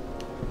 Jade.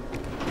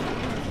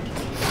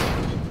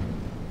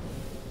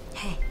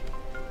 Hey,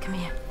 come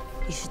here.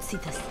 You should see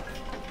this.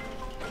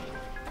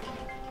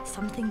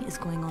 Something is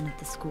going on at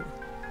the school.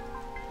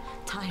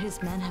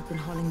 Tahir's men have been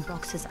hauling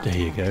boxes out There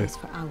you of go. place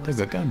for hours. They've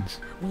got guns.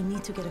 We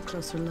need to get a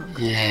closer look.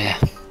 Yeah.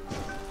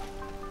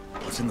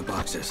 What's in the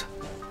boxes?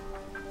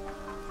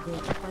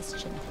 Good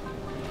question.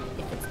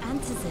 If it's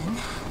antizin,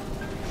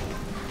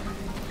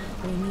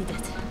 we need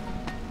it.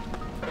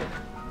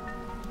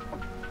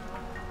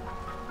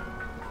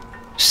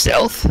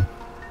 Stealth?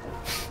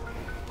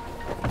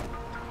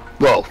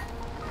 Whoa.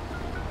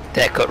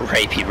 That got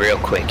rapey real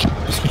quick.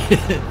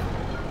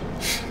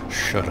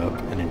 Shut up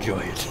and enjoy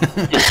it.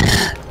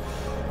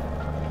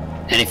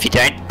 And if you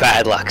don't,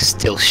 bad luck,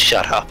 still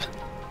shut up.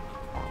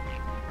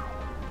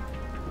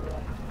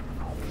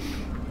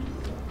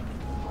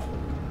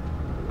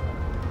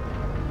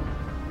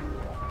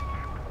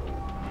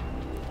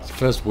 It's the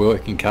first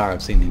working car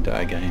I've seen the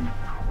entire game.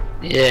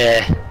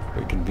 Yeah.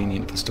 Very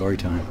convenient for story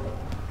time.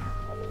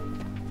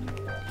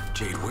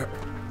 Jade, where?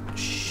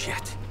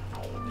 Shit.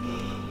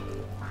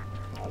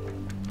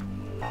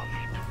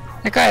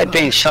 That guy had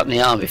been shot in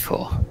the arm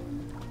before.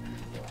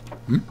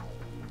 Hmm?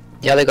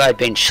 The other guy had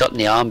been shot in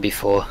the arm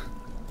before.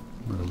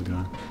 What other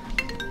guy?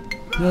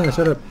 Yeah,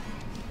 shut up.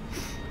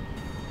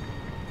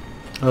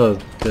 Oh,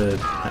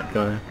 that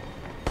guy.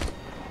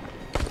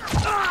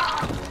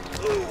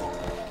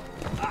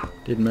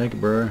 Didn't make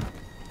it, bro.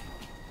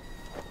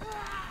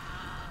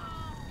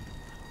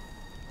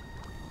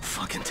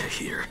 Fucking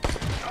Tahir.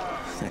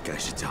 That guy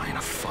should die in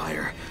a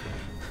fire.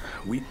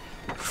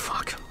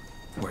 Fuck.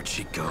 Where'd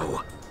she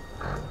go?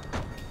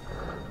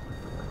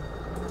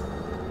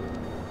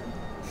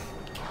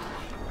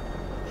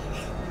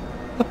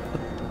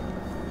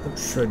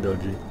 That's so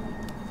dodgy.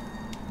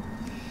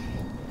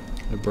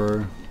 Hey,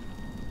 bro.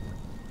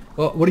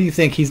 Well, what do you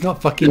think? He's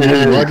not fucking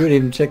moving. Why didn't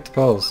even check the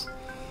pulse?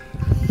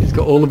 He's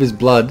got all of his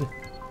blood.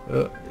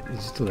 Is he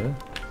still there?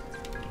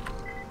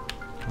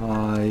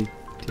 Hi.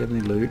 Do you have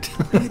any loot?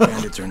 Any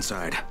bandits are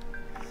inside.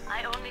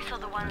 I only saw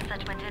the ones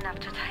that went in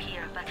after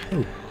Tahir, but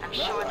Ooh. I'm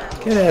sure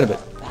that... Get out of it.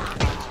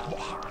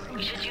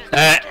 We should use the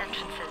left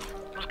entrances.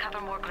 We'll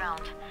cover more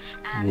ground.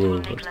 And Whoa, we'll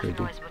make that's less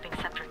creepy. noise moving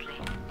separately.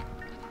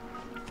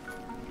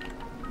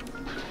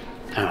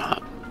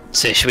 Alright.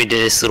 So should we do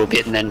this little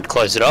bit and then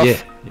close it off?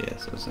 Yeah. Yeah,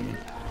 that's what I was thinking.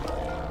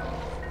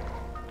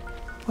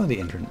 Oh, the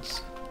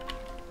entrance.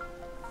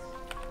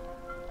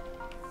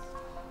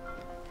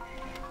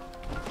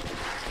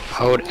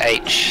 Hold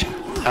H.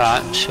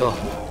 Alright, sure.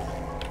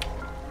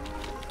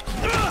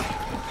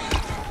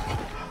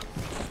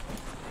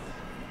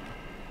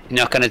 You're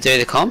not gonna do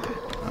the comp?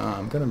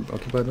 I'm gonna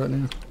occupy it right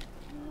now.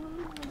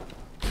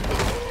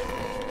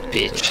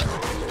 Bitch.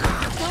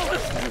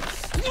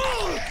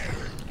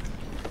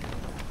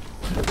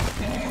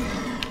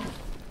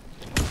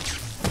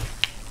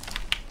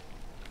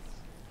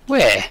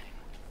 Where?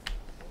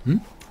 Hmm?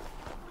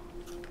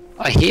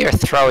 I hear a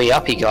throwy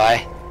uppy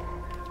guy.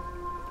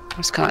 I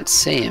just can't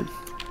see him.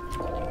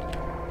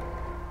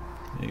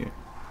 There you go.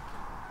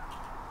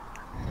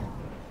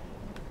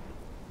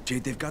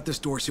 Jade, they've got this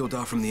door sealed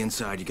off from the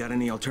inside. You got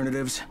any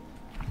alternatives?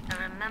 I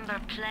remember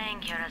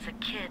playing here as a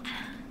kid.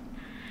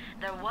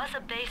 There was a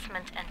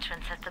basement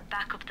entrance at the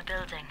back of the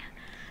building.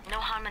 No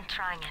harm in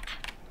trying it.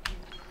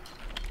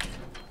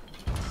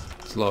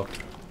 It's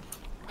locked.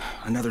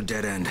 Another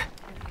dead end.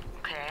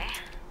 Okay.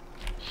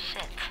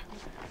 Shit.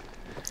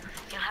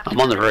 You'll have I'm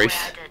to on the go way roof.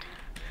 I did.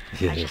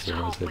 Yeah, I that's just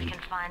what I was hope we thinking.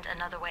 can find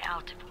another way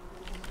out.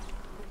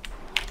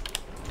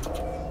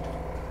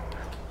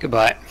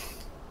 Goodbye.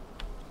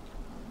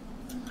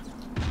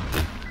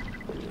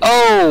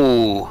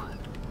 Oh!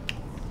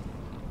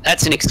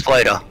 That's an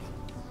exploder.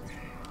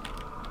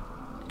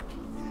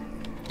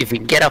 If we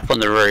get up on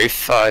the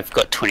roof, I've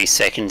got 20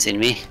 seconds in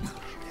me.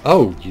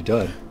 Oh, you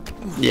died.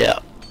 Yeah.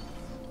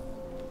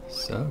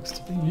 Sucks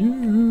to be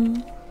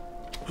you.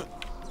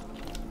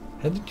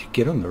 How did you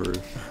get on the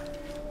roof?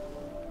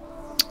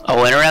 I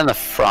went around the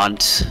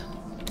front,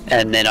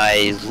 and then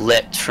I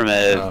leapt from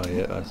a... Oh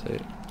yeah, I see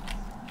it.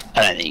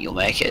 I don't think you'll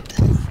make it.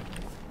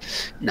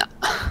 No.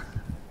 Oh,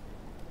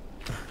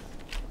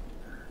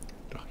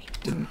 you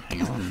didn't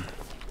hang on.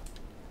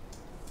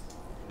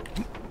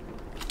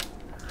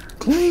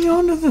 Cling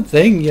on to the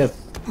thing, you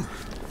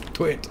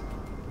twit.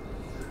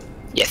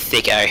 You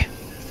thicko.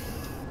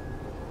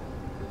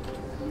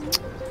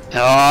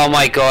 Oh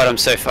my god, I'm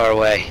so far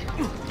away.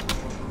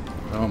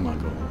 Oh my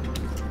god.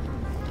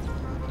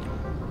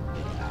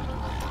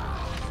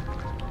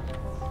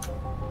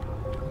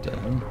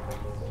 Damn.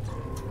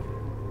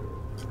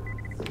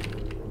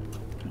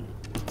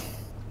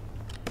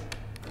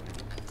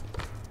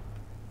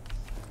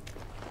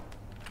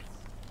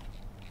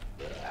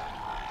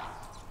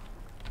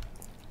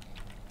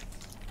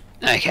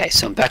 Okay,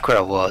 so I'm back where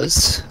I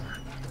was.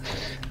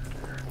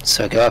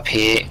 So I go up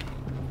here.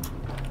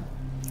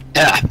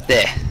 Ah,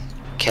 there.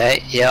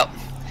 Okay, yep.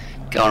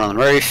 Going on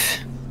the roof.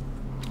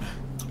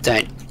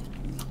 Don't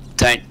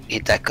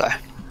hit that guy.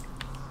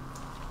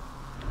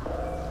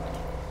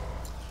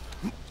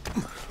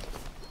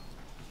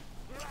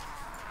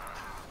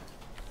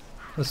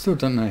 I still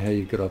don't know how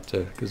you got up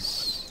there,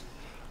 because...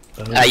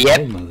 Yep.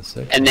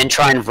 And then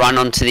try and run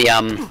onto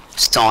the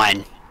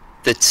sign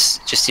that's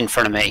just in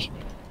front of me.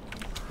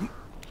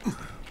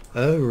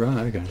 Oh,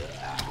 right, okay.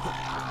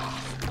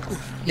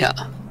 Yeah.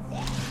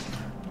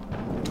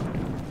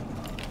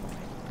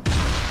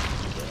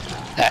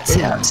 That's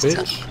how it's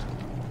done. Bitch.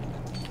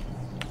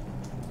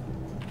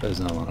 There's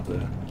no one up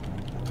there.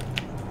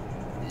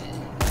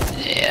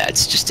 Yeah,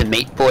 it's just a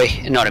meat boy.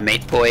 Not a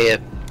meat boy, a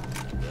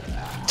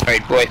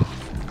toad boy.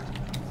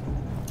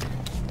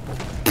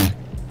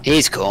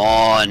 He's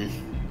gone.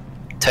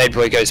 Toad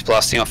boy goes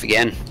blasting off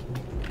again.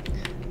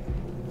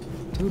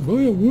 Toad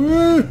boy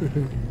away!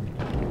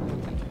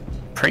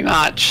 Pretty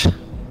much.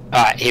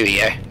 Alright, here we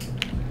go.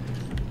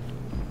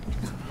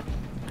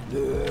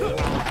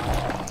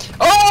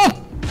 Oh!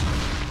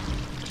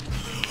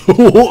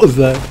 What was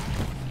that?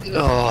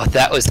 Oh,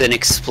 that was an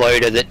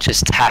exploder that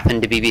just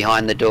happened to be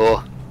behind the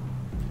door.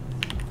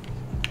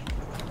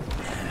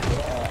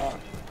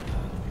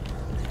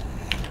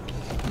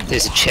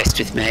 There's a chest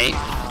with me.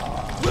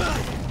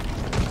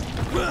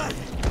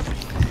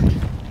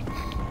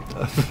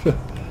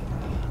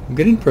 I'm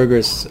getting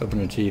progress of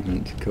an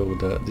achievement called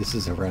This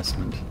is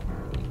Harassment.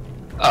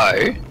 Oh?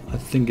 I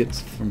think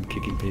it's from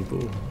kicking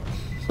people.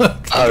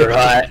 Oh,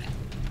 right.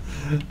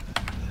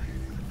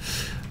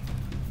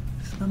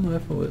 It's not my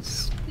fault,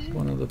 it's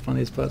one of the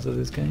funniest parts of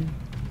this game.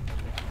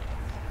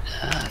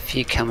 If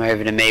you come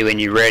over to me when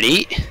you're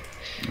ready.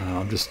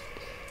 I'm just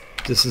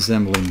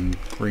disassembling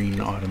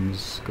green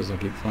items because I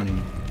keep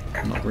finding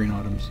not green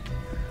items.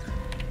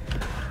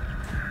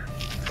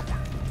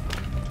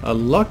 A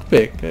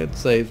lockpick! It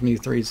saves me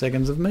 3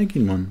 seconds of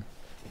making one.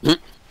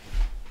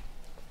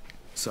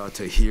 Saw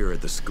Tahir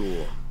at the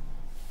school.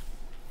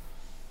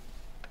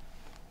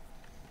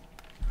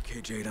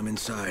 Okay, Jade, I'm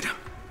inside.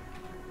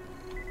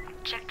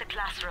 Check the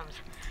classrooms.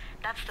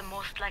 That's the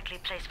most likely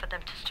place for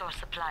them to store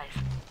supplies.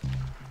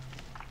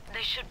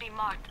 They should be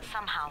marked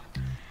somehow.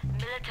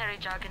 Military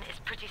jargon is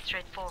pretty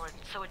straightforward,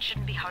 so it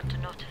shouldn't be hard to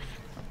notice.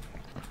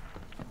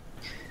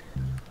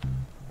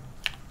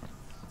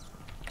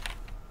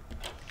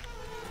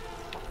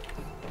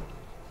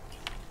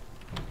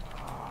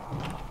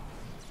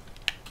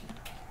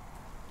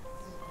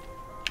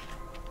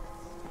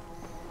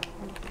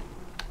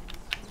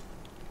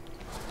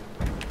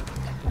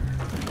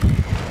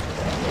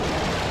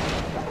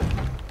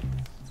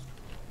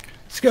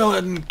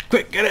 Skeleton!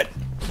 Quick, get it!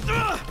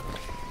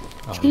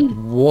 Oh,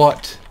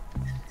 what?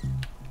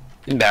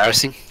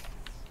 Embarrassing.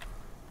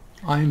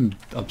 I'm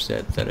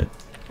upset that it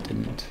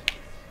didn't.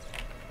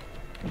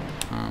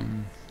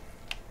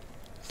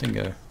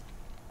 Thingo.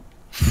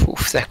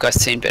 Oof, that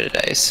guy's seen better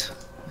days.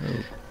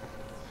 Oh.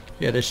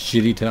 He had a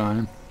shitty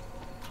time.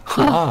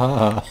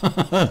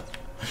 Ha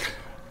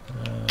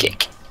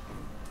Kick.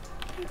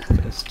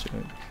 Best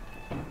joke.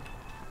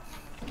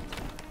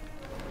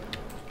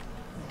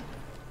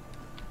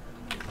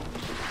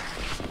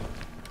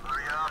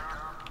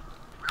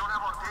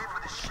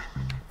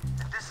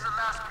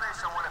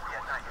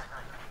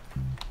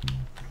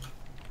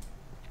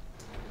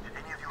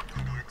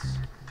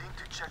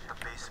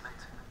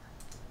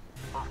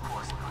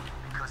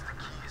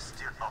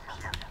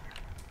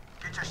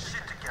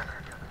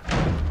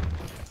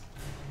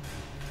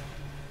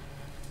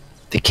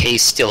 The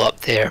key's still up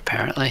there,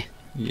 apparently.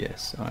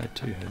 Yes, I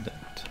too heard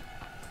that.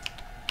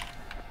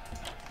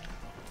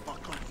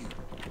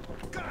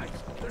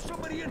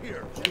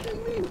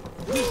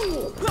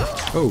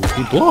 Oh,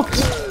 he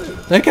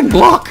blocked! They can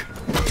block!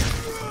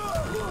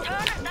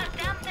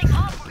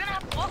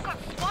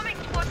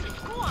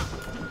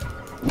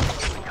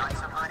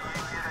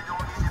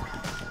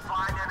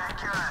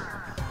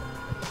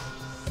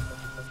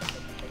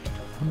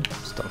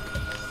 Stop.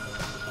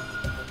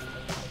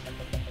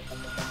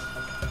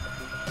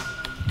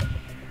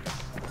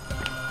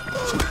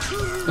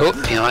 Oh,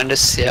 behind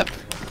us, yep.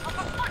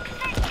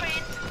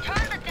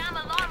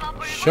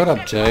 Shut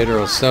up, Jade, or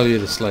I'll sell you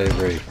to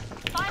slavery.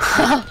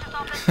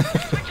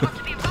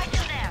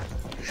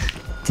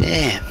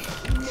 Damn.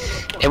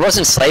 It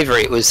wasn't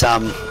slavery, it was a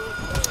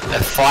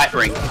fight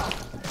ring.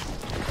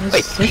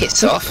 Wait,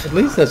 piss off. At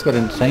least that's got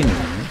entertainment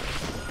in it.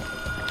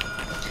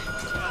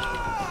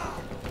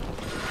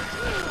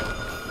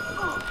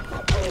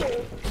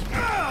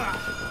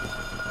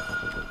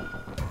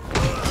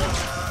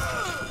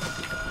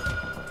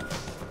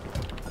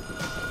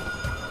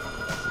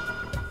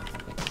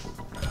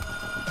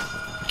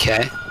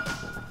 Okay.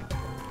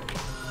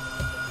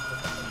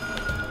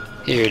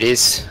 Here it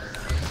is.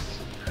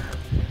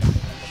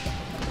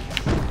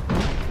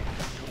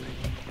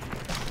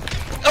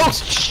 Oh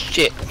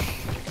shit.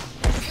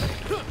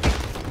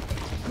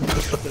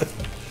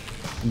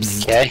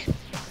 Okay.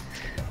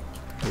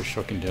 What a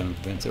shocking down of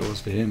events it was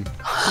for him.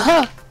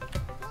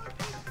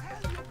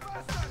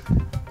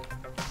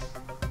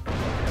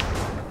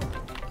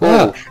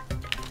 Oh.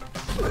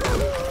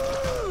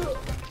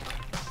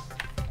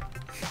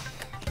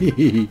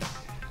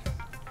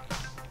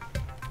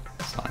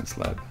 Science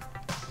lab.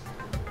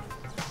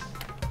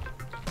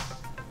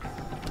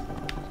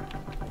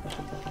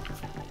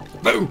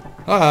 Boo!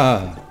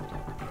 Ah!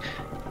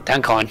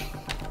 Dank on.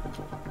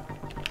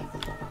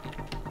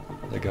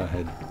 That guy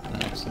had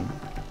an accident.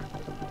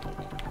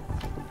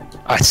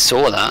 I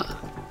saw that.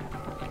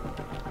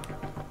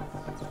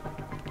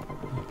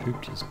 He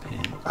pooped his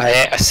pants.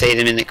 I see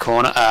them in the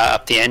corner,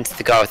 up the end,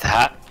 the guy with the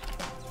hat.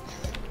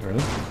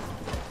 Really?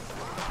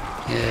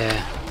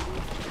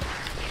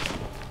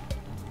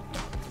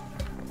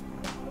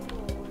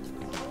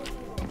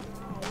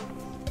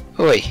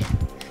 Oi.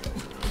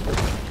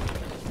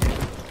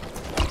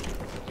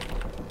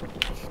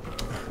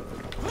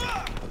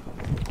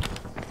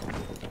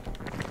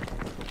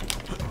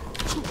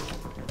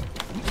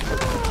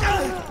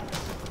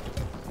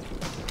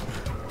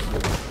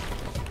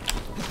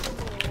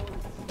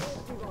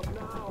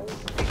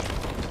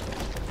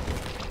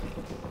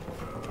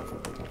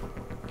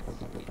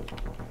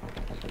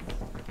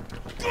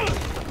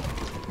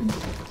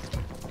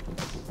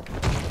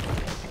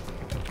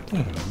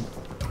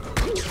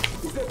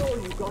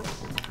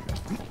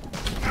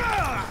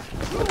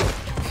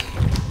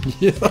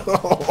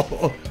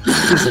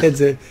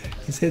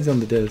 His head's on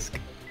the desk.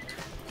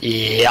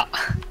 Yeah.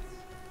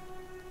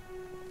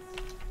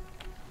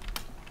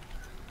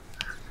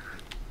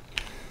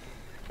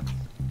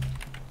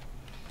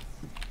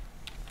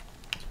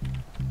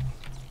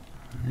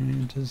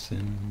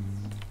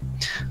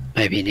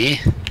 Maybe in here.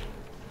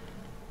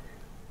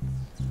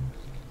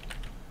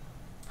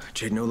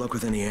 Jade, no luck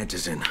with any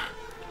antizin.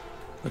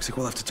 Looks like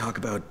we'll have to talk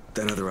about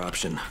that other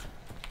option.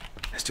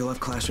 I still have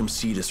Classroom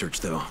C to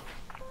search, though.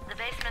 The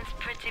basement's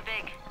pretty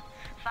big.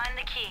 Find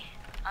the key.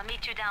 I'll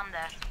meet you down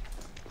there.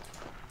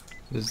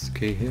 This is the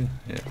key here?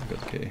 Yeah, we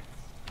got the key.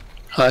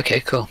 Oh, okay,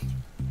 cool.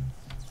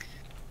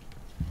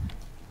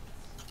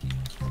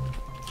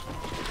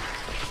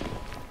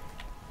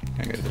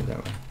 I gotta go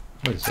that way.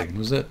 Wait a second,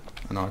 was that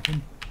an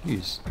item?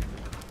 Use.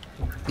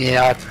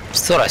 Yeah, I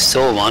thought I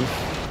saw one.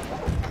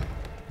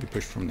 You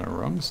pushed from the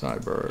wrong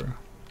side, bro.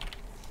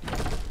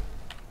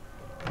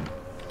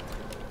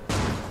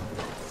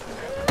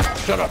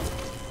 Shut up!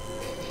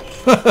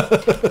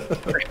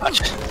 Pretty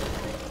much.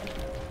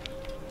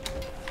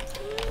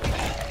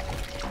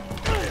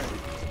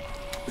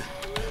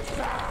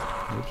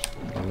 Oops,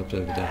 I looked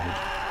over that.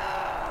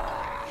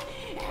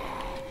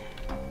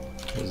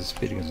 There's a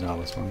Speedy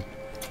Gonzales one. I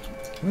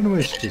don't know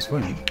where she just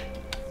went.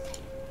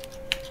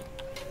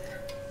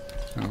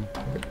 Oh,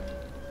 okay.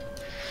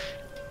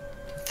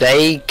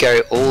 They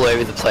go all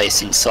over the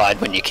place inside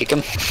when you kick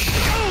them.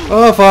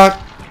 Oh fuck!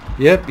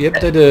 Yep,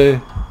 they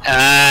do.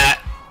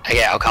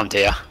 Okay, I'll come to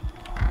you.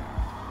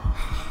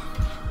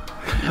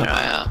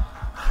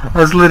 I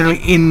was literally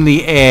in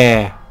the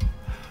air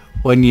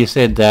when you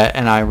said that,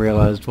 and I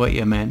realised what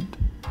you meant.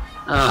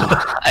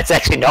 Oh, that's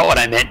actually not what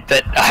I meant,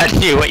 but I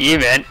knew what you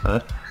meant.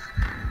 Huh?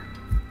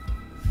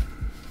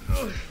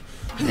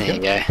 There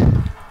you go.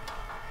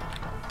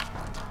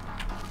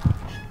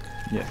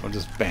 Yeah, I'll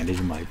just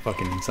bandage my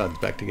fucking insides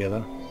back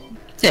together.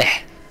 Yeah.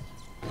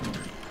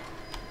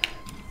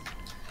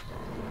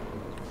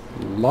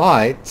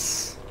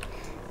 Lights.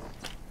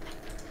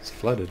 It's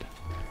flooded.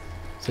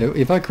 So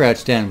if I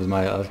crouch down with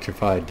my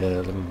electrified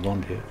little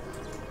wand here.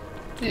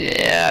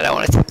 Yeah, I don't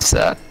want to touch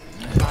that.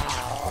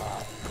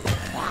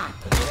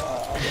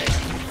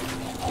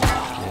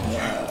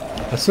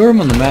 I saw him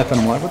on the map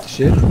and I'm like, what the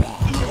shit?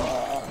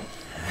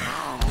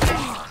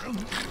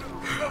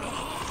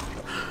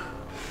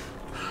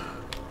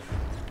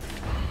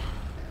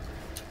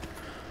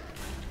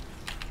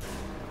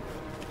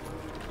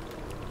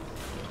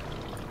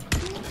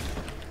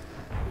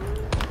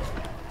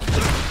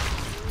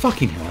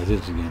 Fucking hell, I did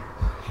it again.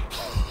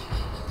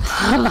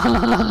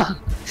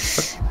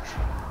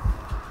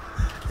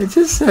 It's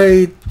just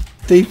so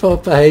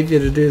default behaviour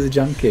to do the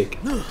jump kick.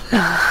 There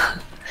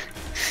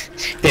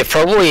are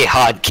probably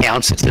hard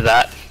counters to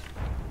that.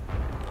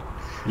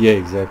 Yeah,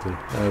 exactly.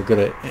 I've got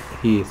a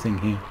here thing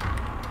here.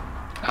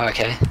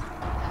 Okay.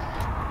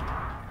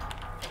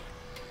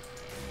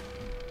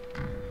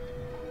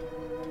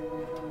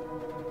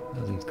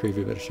 Nothing's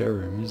creepy about a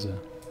showroom, is there?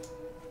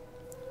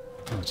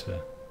 Oh, it's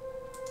fair.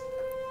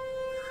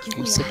 Give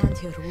me a hand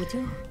here, would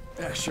you?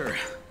 Yeah, sure.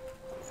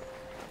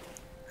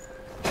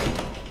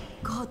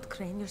 God,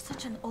 Crane, you're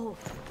such an oaf.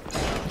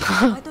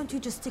 Why don't you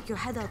just stick your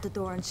head out the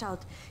door and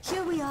shout,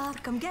 "Here we are,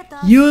 come get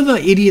us"? You're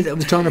the idiot that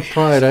was trying to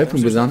pry it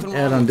open with out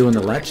undoing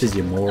the latches,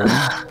 you moron.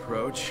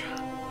 Approach.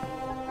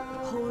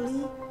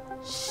 Holy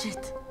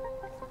shit.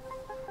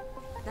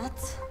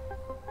 That's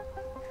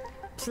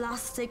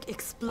plastic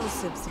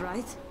explosives,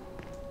 right?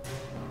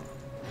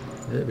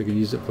 Yeah, we can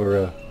use it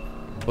for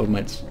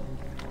augments.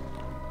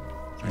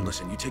 Hey,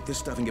 listen, you take this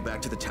stuff and get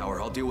back to the tower.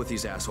 I'll deal with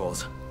these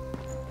assholes.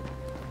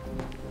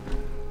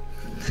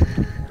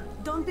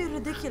 Don't be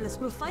ridiculous.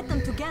 We'll fight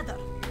them together.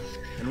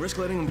 And risk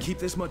letting them keep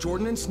this much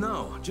ordnance?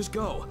 No, just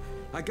go.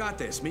 I got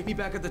this. Meet me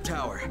back at the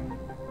tower.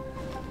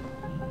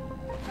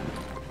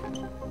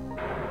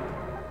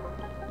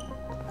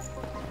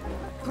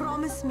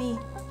 Promise me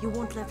you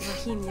won't let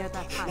Rahim near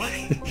that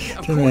pipe. Yeah,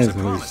 of course, I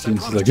promise.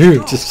 She's like,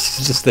 ooh,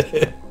 just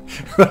there.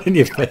 Right in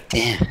your face.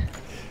 Damn.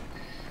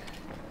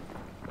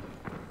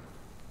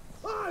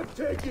 I'm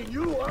taking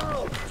you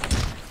out.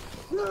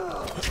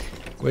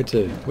 Where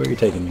to? Where are you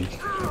taking me?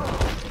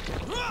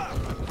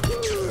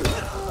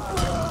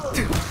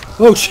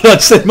 Oh shit, I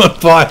set him on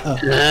fire!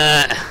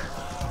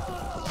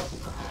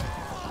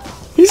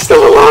 He's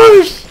still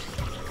alive!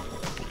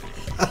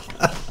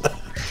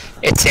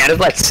 It sounded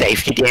like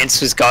safety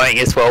dance was going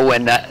as well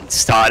when that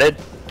started.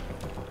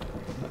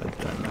 I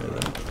don't know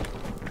that.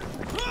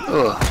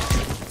 Oh.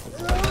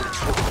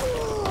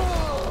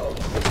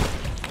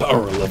 Or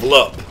level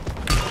up.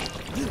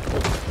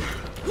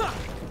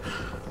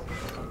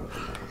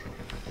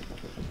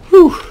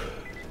 Whew.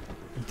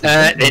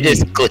 They're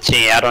just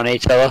glitching out on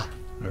each other.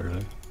 Oh,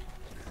 really?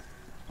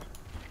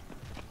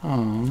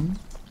 Oh.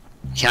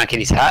 You can't get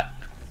his hat?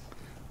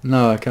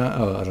 No, I can't.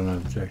 Oh, I don't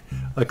know. Sorry.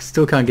 I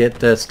still can't get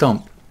the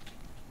stomp.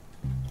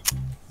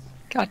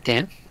 God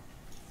damn.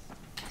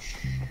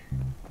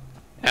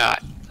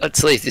 Alright,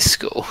 let's leave this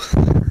school.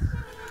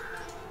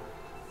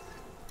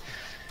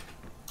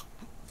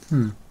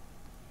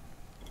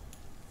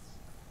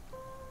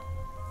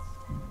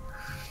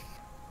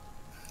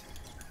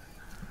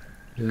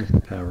 Yeah,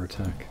 power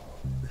attack.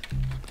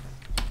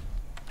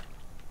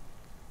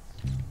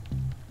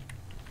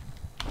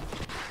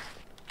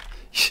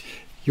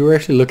 You were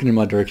actually looking in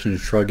my direction and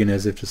shrugging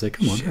as if to say,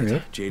 come on, hurry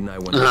up. Jade and I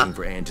went looking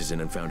for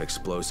antizin and found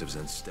explosives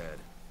instead.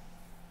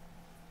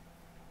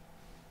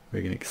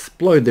 We're gonna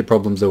explode their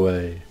problems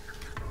away.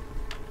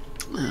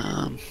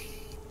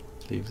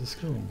 Leave the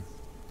school.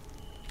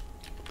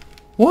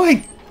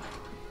 Why?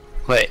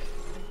 Wait.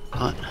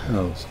 What?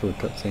 Oh, it's for a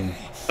cutscene.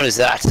 What is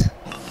that?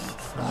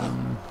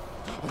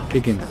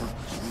 Kicking.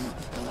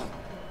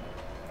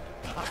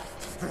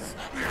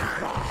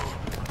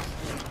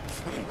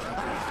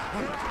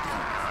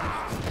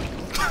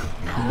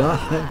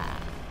 Bye.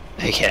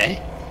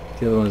 Okay.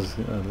 The other one's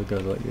the guy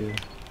like you.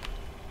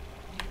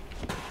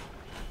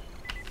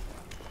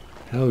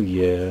 Hell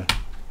yeah.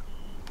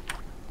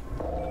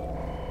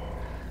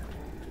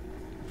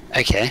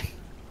 Okay.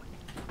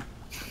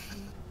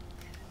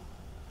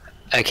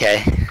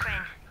 Okay.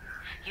 Crane,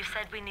 you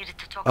said we needed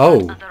to talk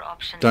Oh, about other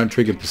options. don't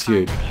trigger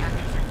pursuit.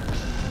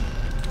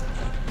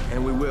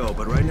 And we will,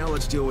 but right now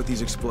let's deal with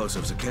these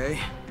explosives, okay?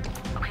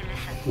 Okay,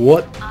 listen.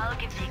 What? I'll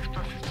give the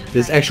explosives to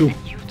There's Simon actual...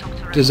 and you talk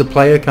to There's a Red.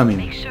 player coming.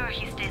 Make sure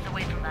he stays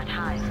away from that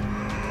hive.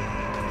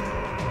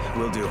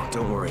 Will do,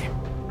 don't worry.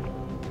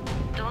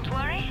 Don't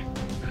worry?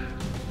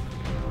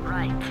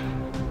 Right.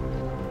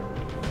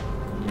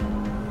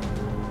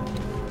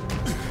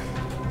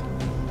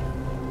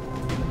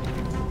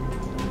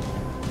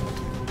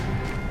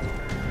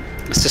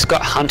 It's just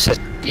got Hunter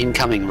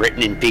incoming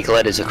written in big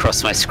letters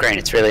across my screen.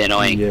 It's really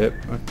annoying. Yep,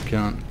 I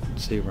can't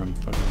see where I'm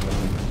fucking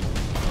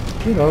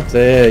going. Get up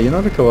there, you're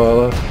not a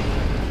koala.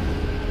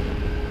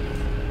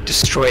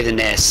 Destroy the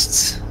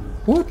nests.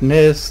 What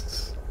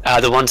nests?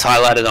 The ones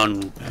highlighted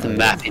on the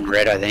map in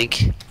red, I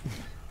think.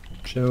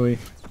 Shall we?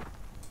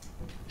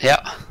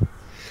 Yep.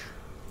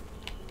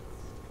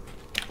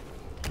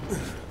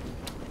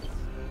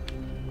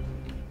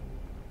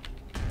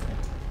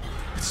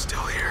 It's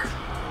still here.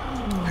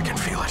 I can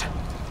feel it.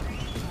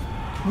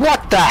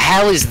 What the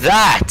hell is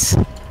that?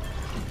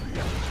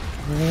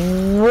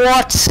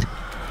 What?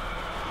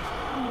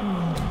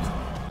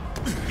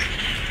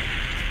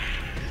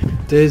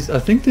 I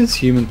think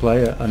there's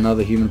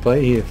another human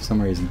player here for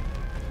some reason.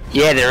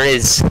 Yeah, there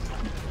is.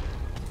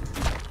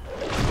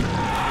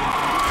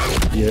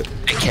 Yep.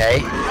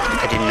 Okay.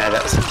 I didn't know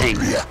that was a thing.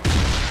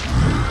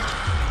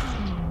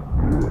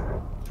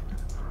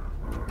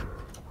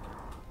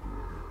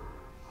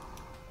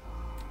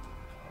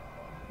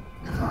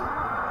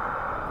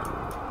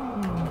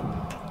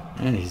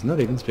 And he's not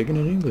even speaking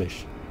in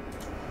English.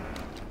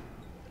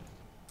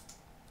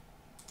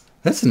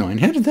 That's annoying.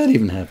 How did that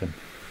even happen?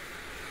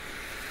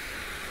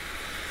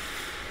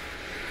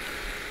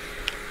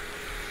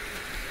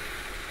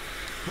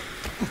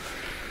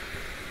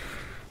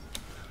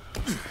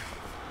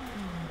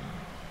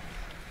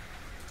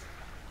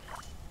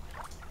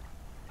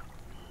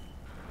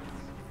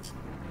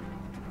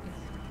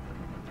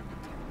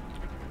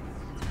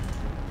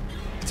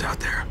 It's out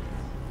there.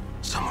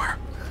 Somewhere.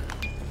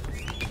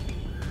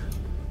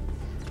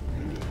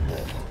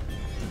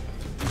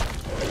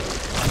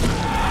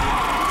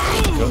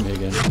 Got me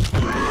again.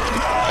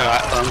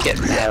 Alright, well, I'm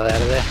getting the hell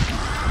out of there.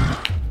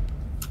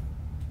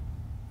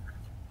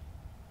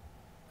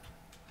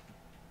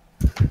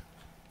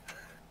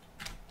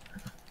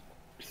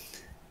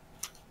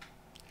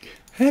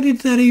 How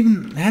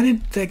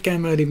did that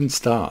game mode even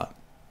start?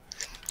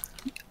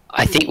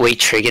 I think we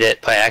triggered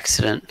it by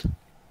accident.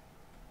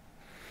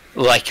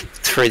 Like,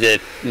 through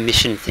the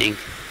mission thing.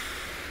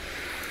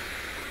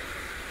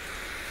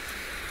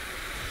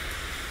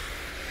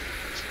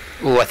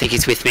 Oh, I think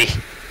he's with me.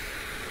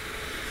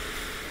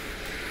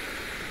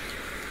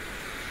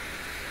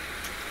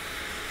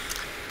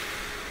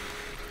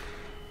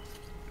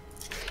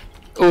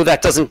 Oh,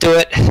 that doesn't do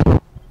it.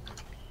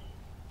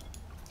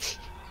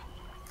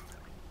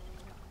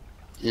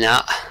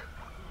 Nah.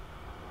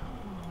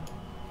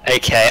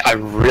 Okay, I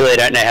really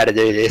don't know how to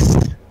do this.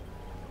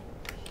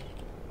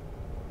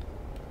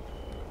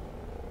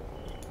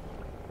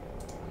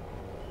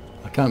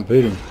 I can't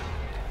boot him.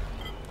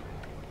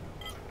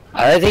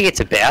 I don't think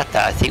it's about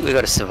that. I think we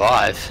got to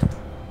survive.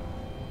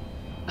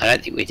 I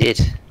don't think we did.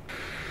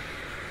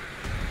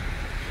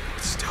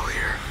 It's still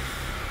here.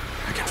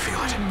 I can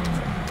feel it.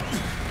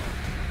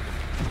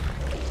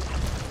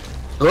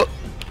 Oh,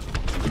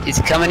 he's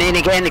coming in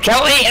again.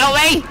 Help me! Help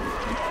me!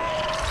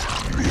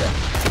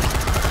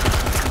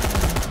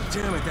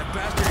 Damn it, that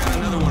bastard got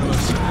another one of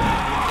us.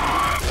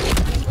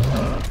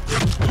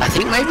 I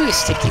think maybe we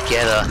stick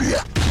together.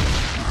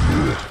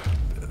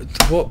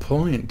 To what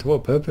point? To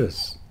what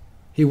purpose?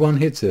 He one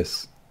hits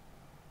us.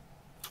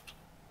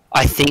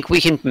 I think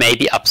we can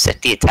maybe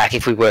upset the attack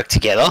if we work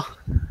together.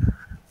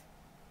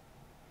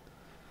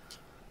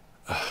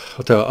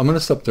 I'll tell you, I'm going to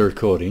stop the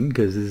recording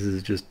because this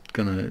is just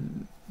gonna.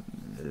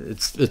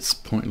 It's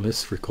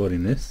pointless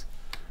recording this.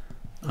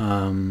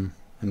 And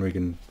we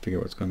can figure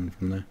out what's going on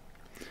from there.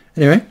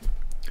 Anyway,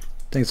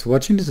 thanks for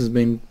watching. This has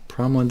been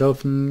Primal and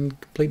Dolphin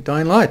Complete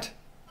Dying Light.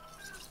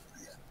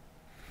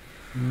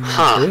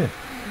 Huh. Yeah.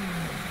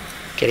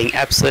 Getting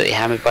absolutely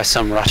hammered by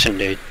some Russian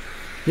dude.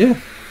 Yeah.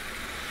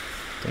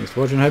 Thanks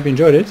for watching. Hope you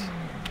enjoyed it.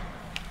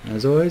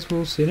 As always,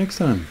 we'll see you next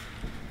time.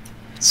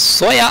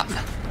 See ya.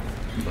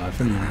 Bye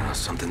for now.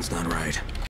 Something's not right.